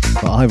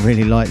 but I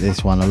really like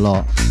this one a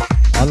lot.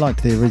 I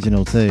liked the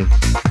original too,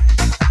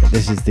 but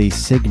this is the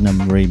Signum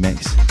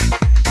remix.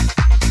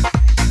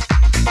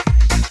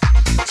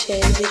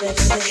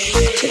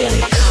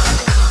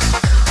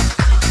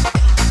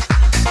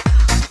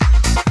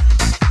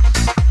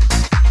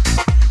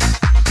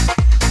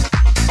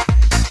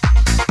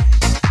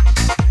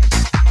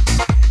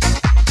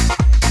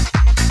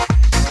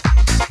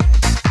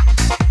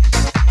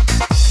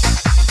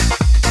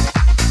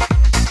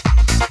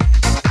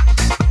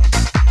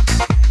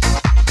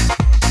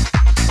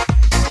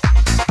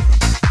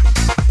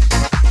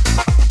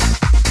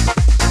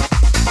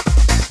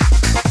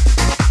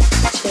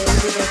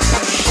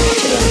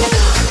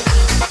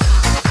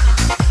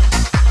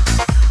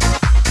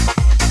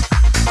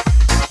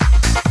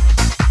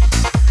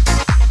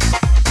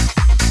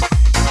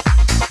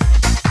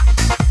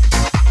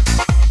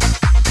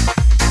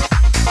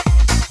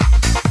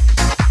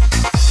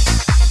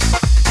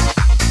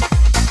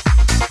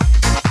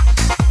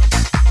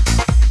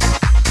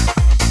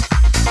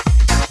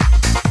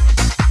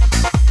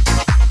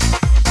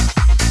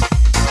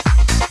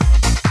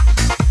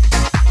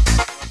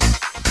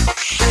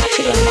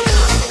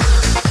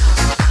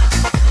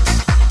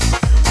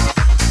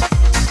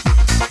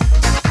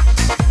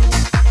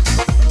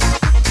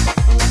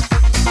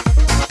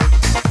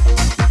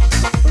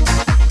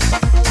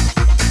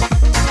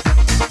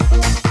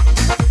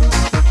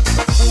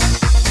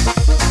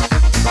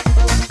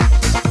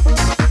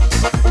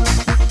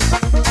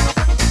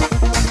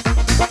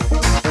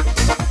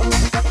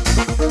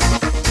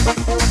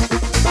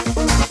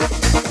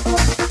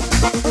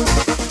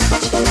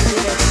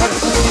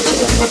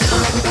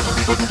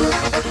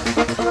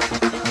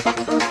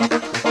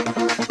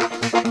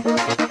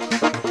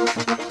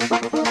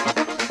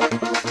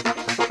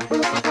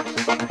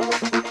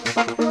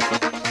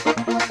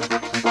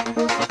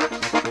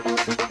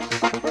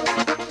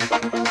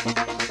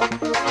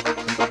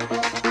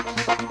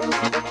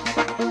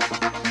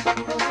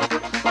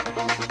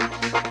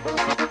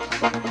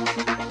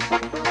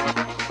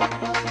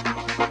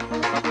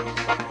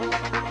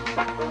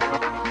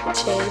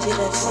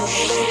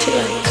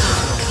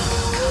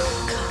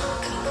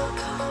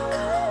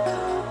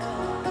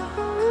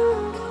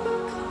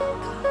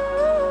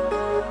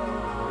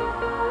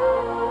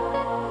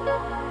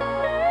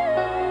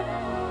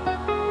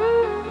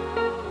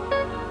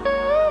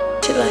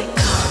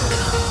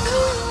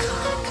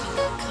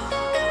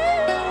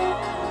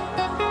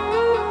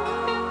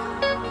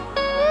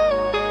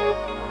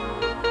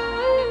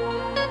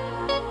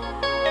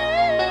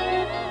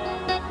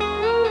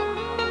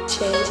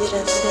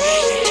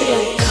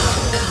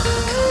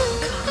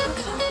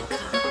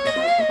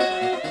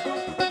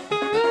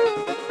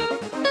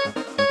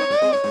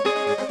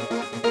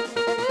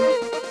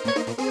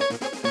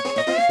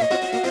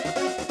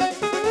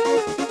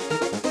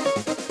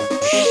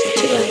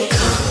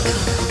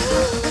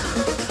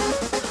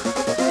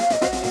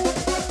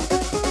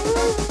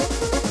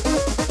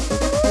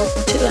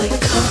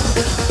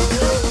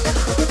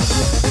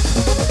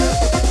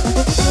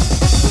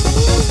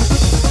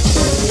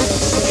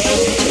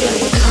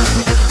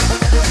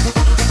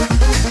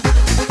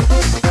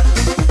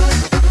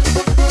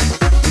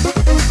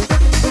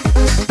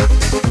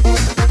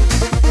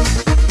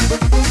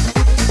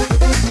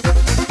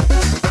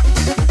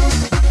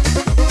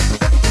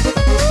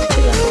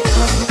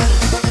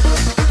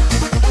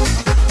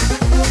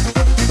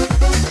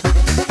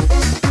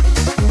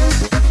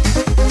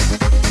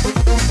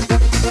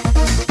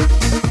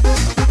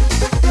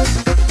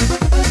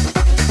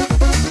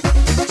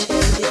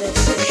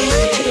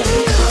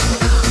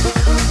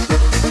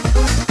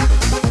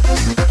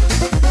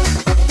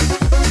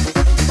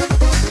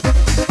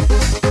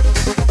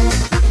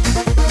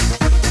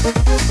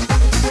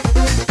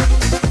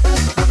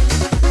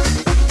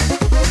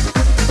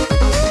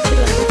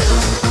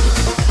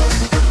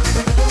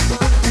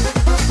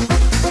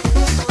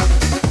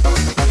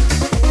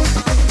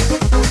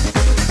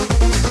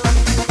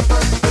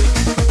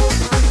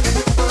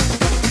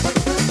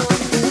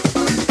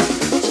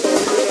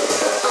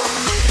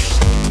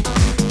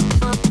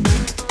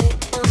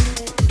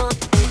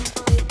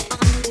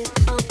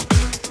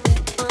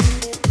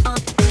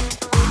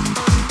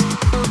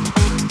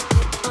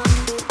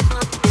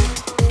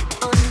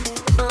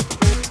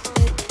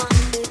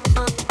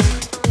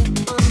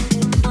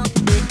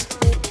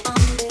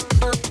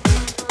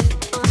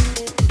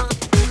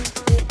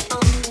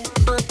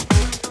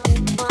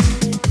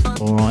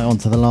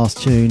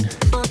 Tune.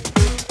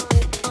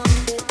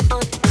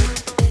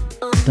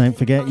 Don't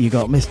forget you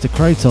got Mr.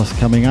 Krotos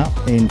coming up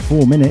in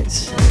 4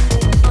 minutes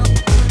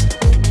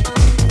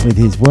with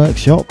his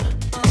workshop.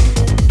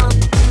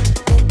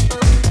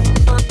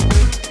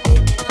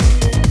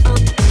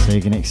 So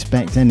you can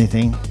expect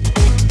anything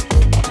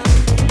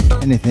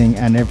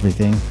and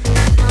everything.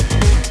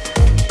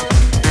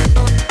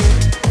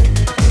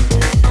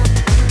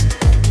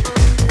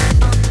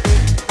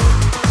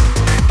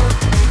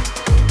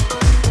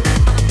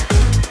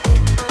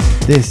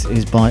 This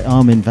is by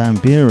Armin Van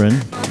Buuren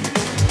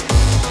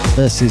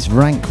versus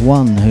Rank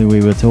 1, who we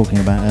were talking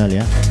about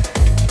earlier.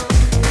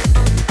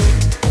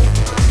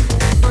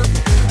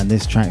 And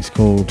this track's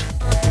called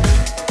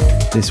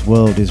This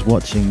World Is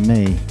Watching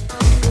Me.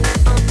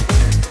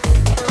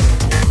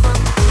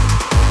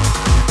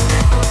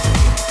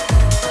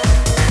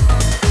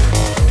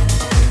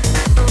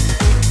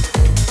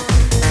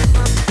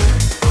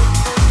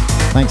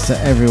 Thanks to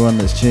everyone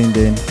that's tuned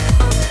in.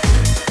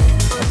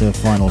 I'll do a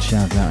final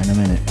shout out in a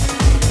minute.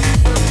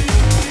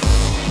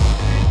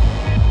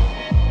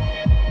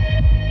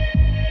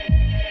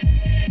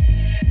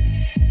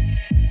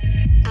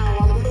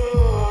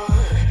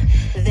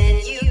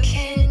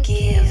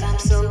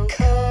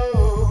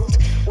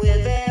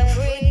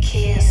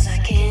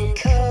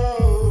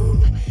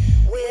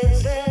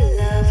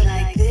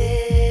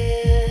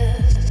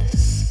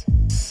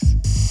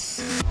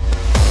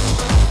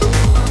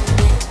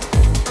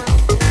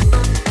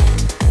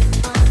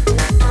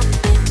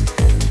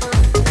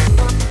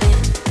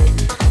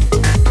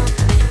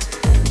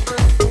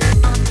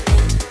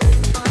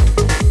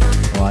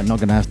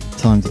 Going to have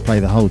time to play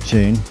the whole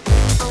tune,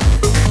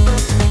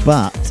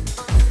 but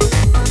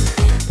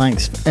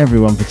thanks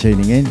everyone for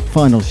tuning in.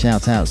 Final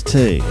shout outs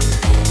to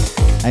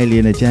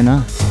Alien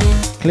Agena,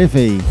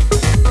 Cliffy,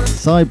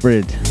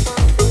 Cybrid,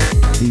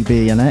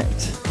 DB Annette,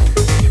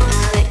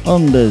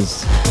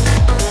 Ondas,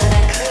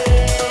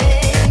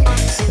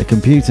 The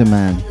Computer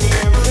Man,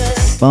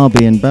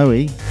 Barbie and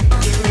Bowie,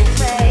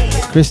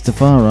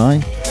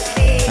 Christopher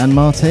and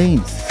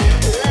Martine.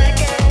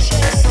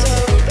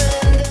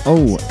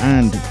 Oh,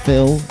 and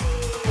Phil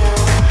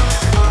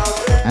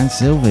and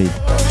Sylvie.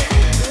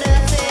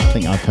 I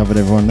think I covered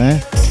everyone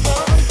there.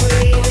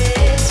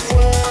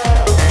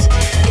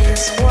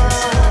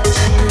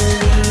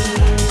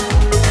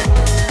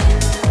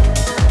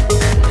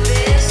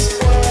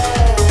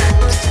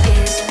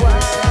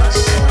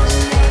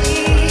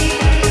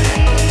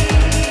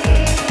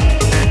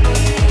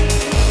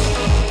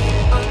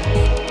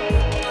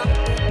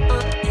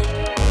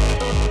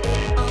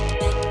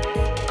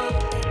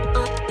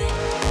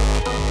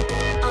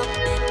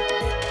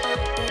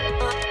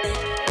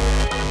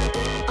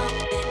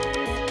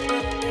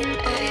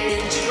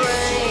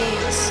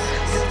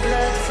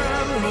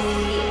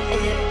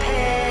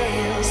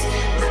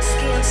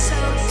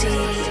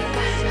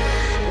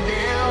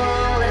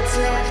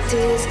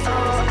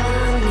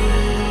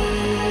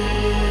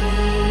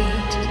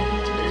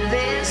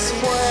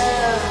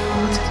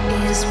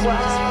 Is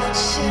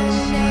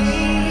watching me.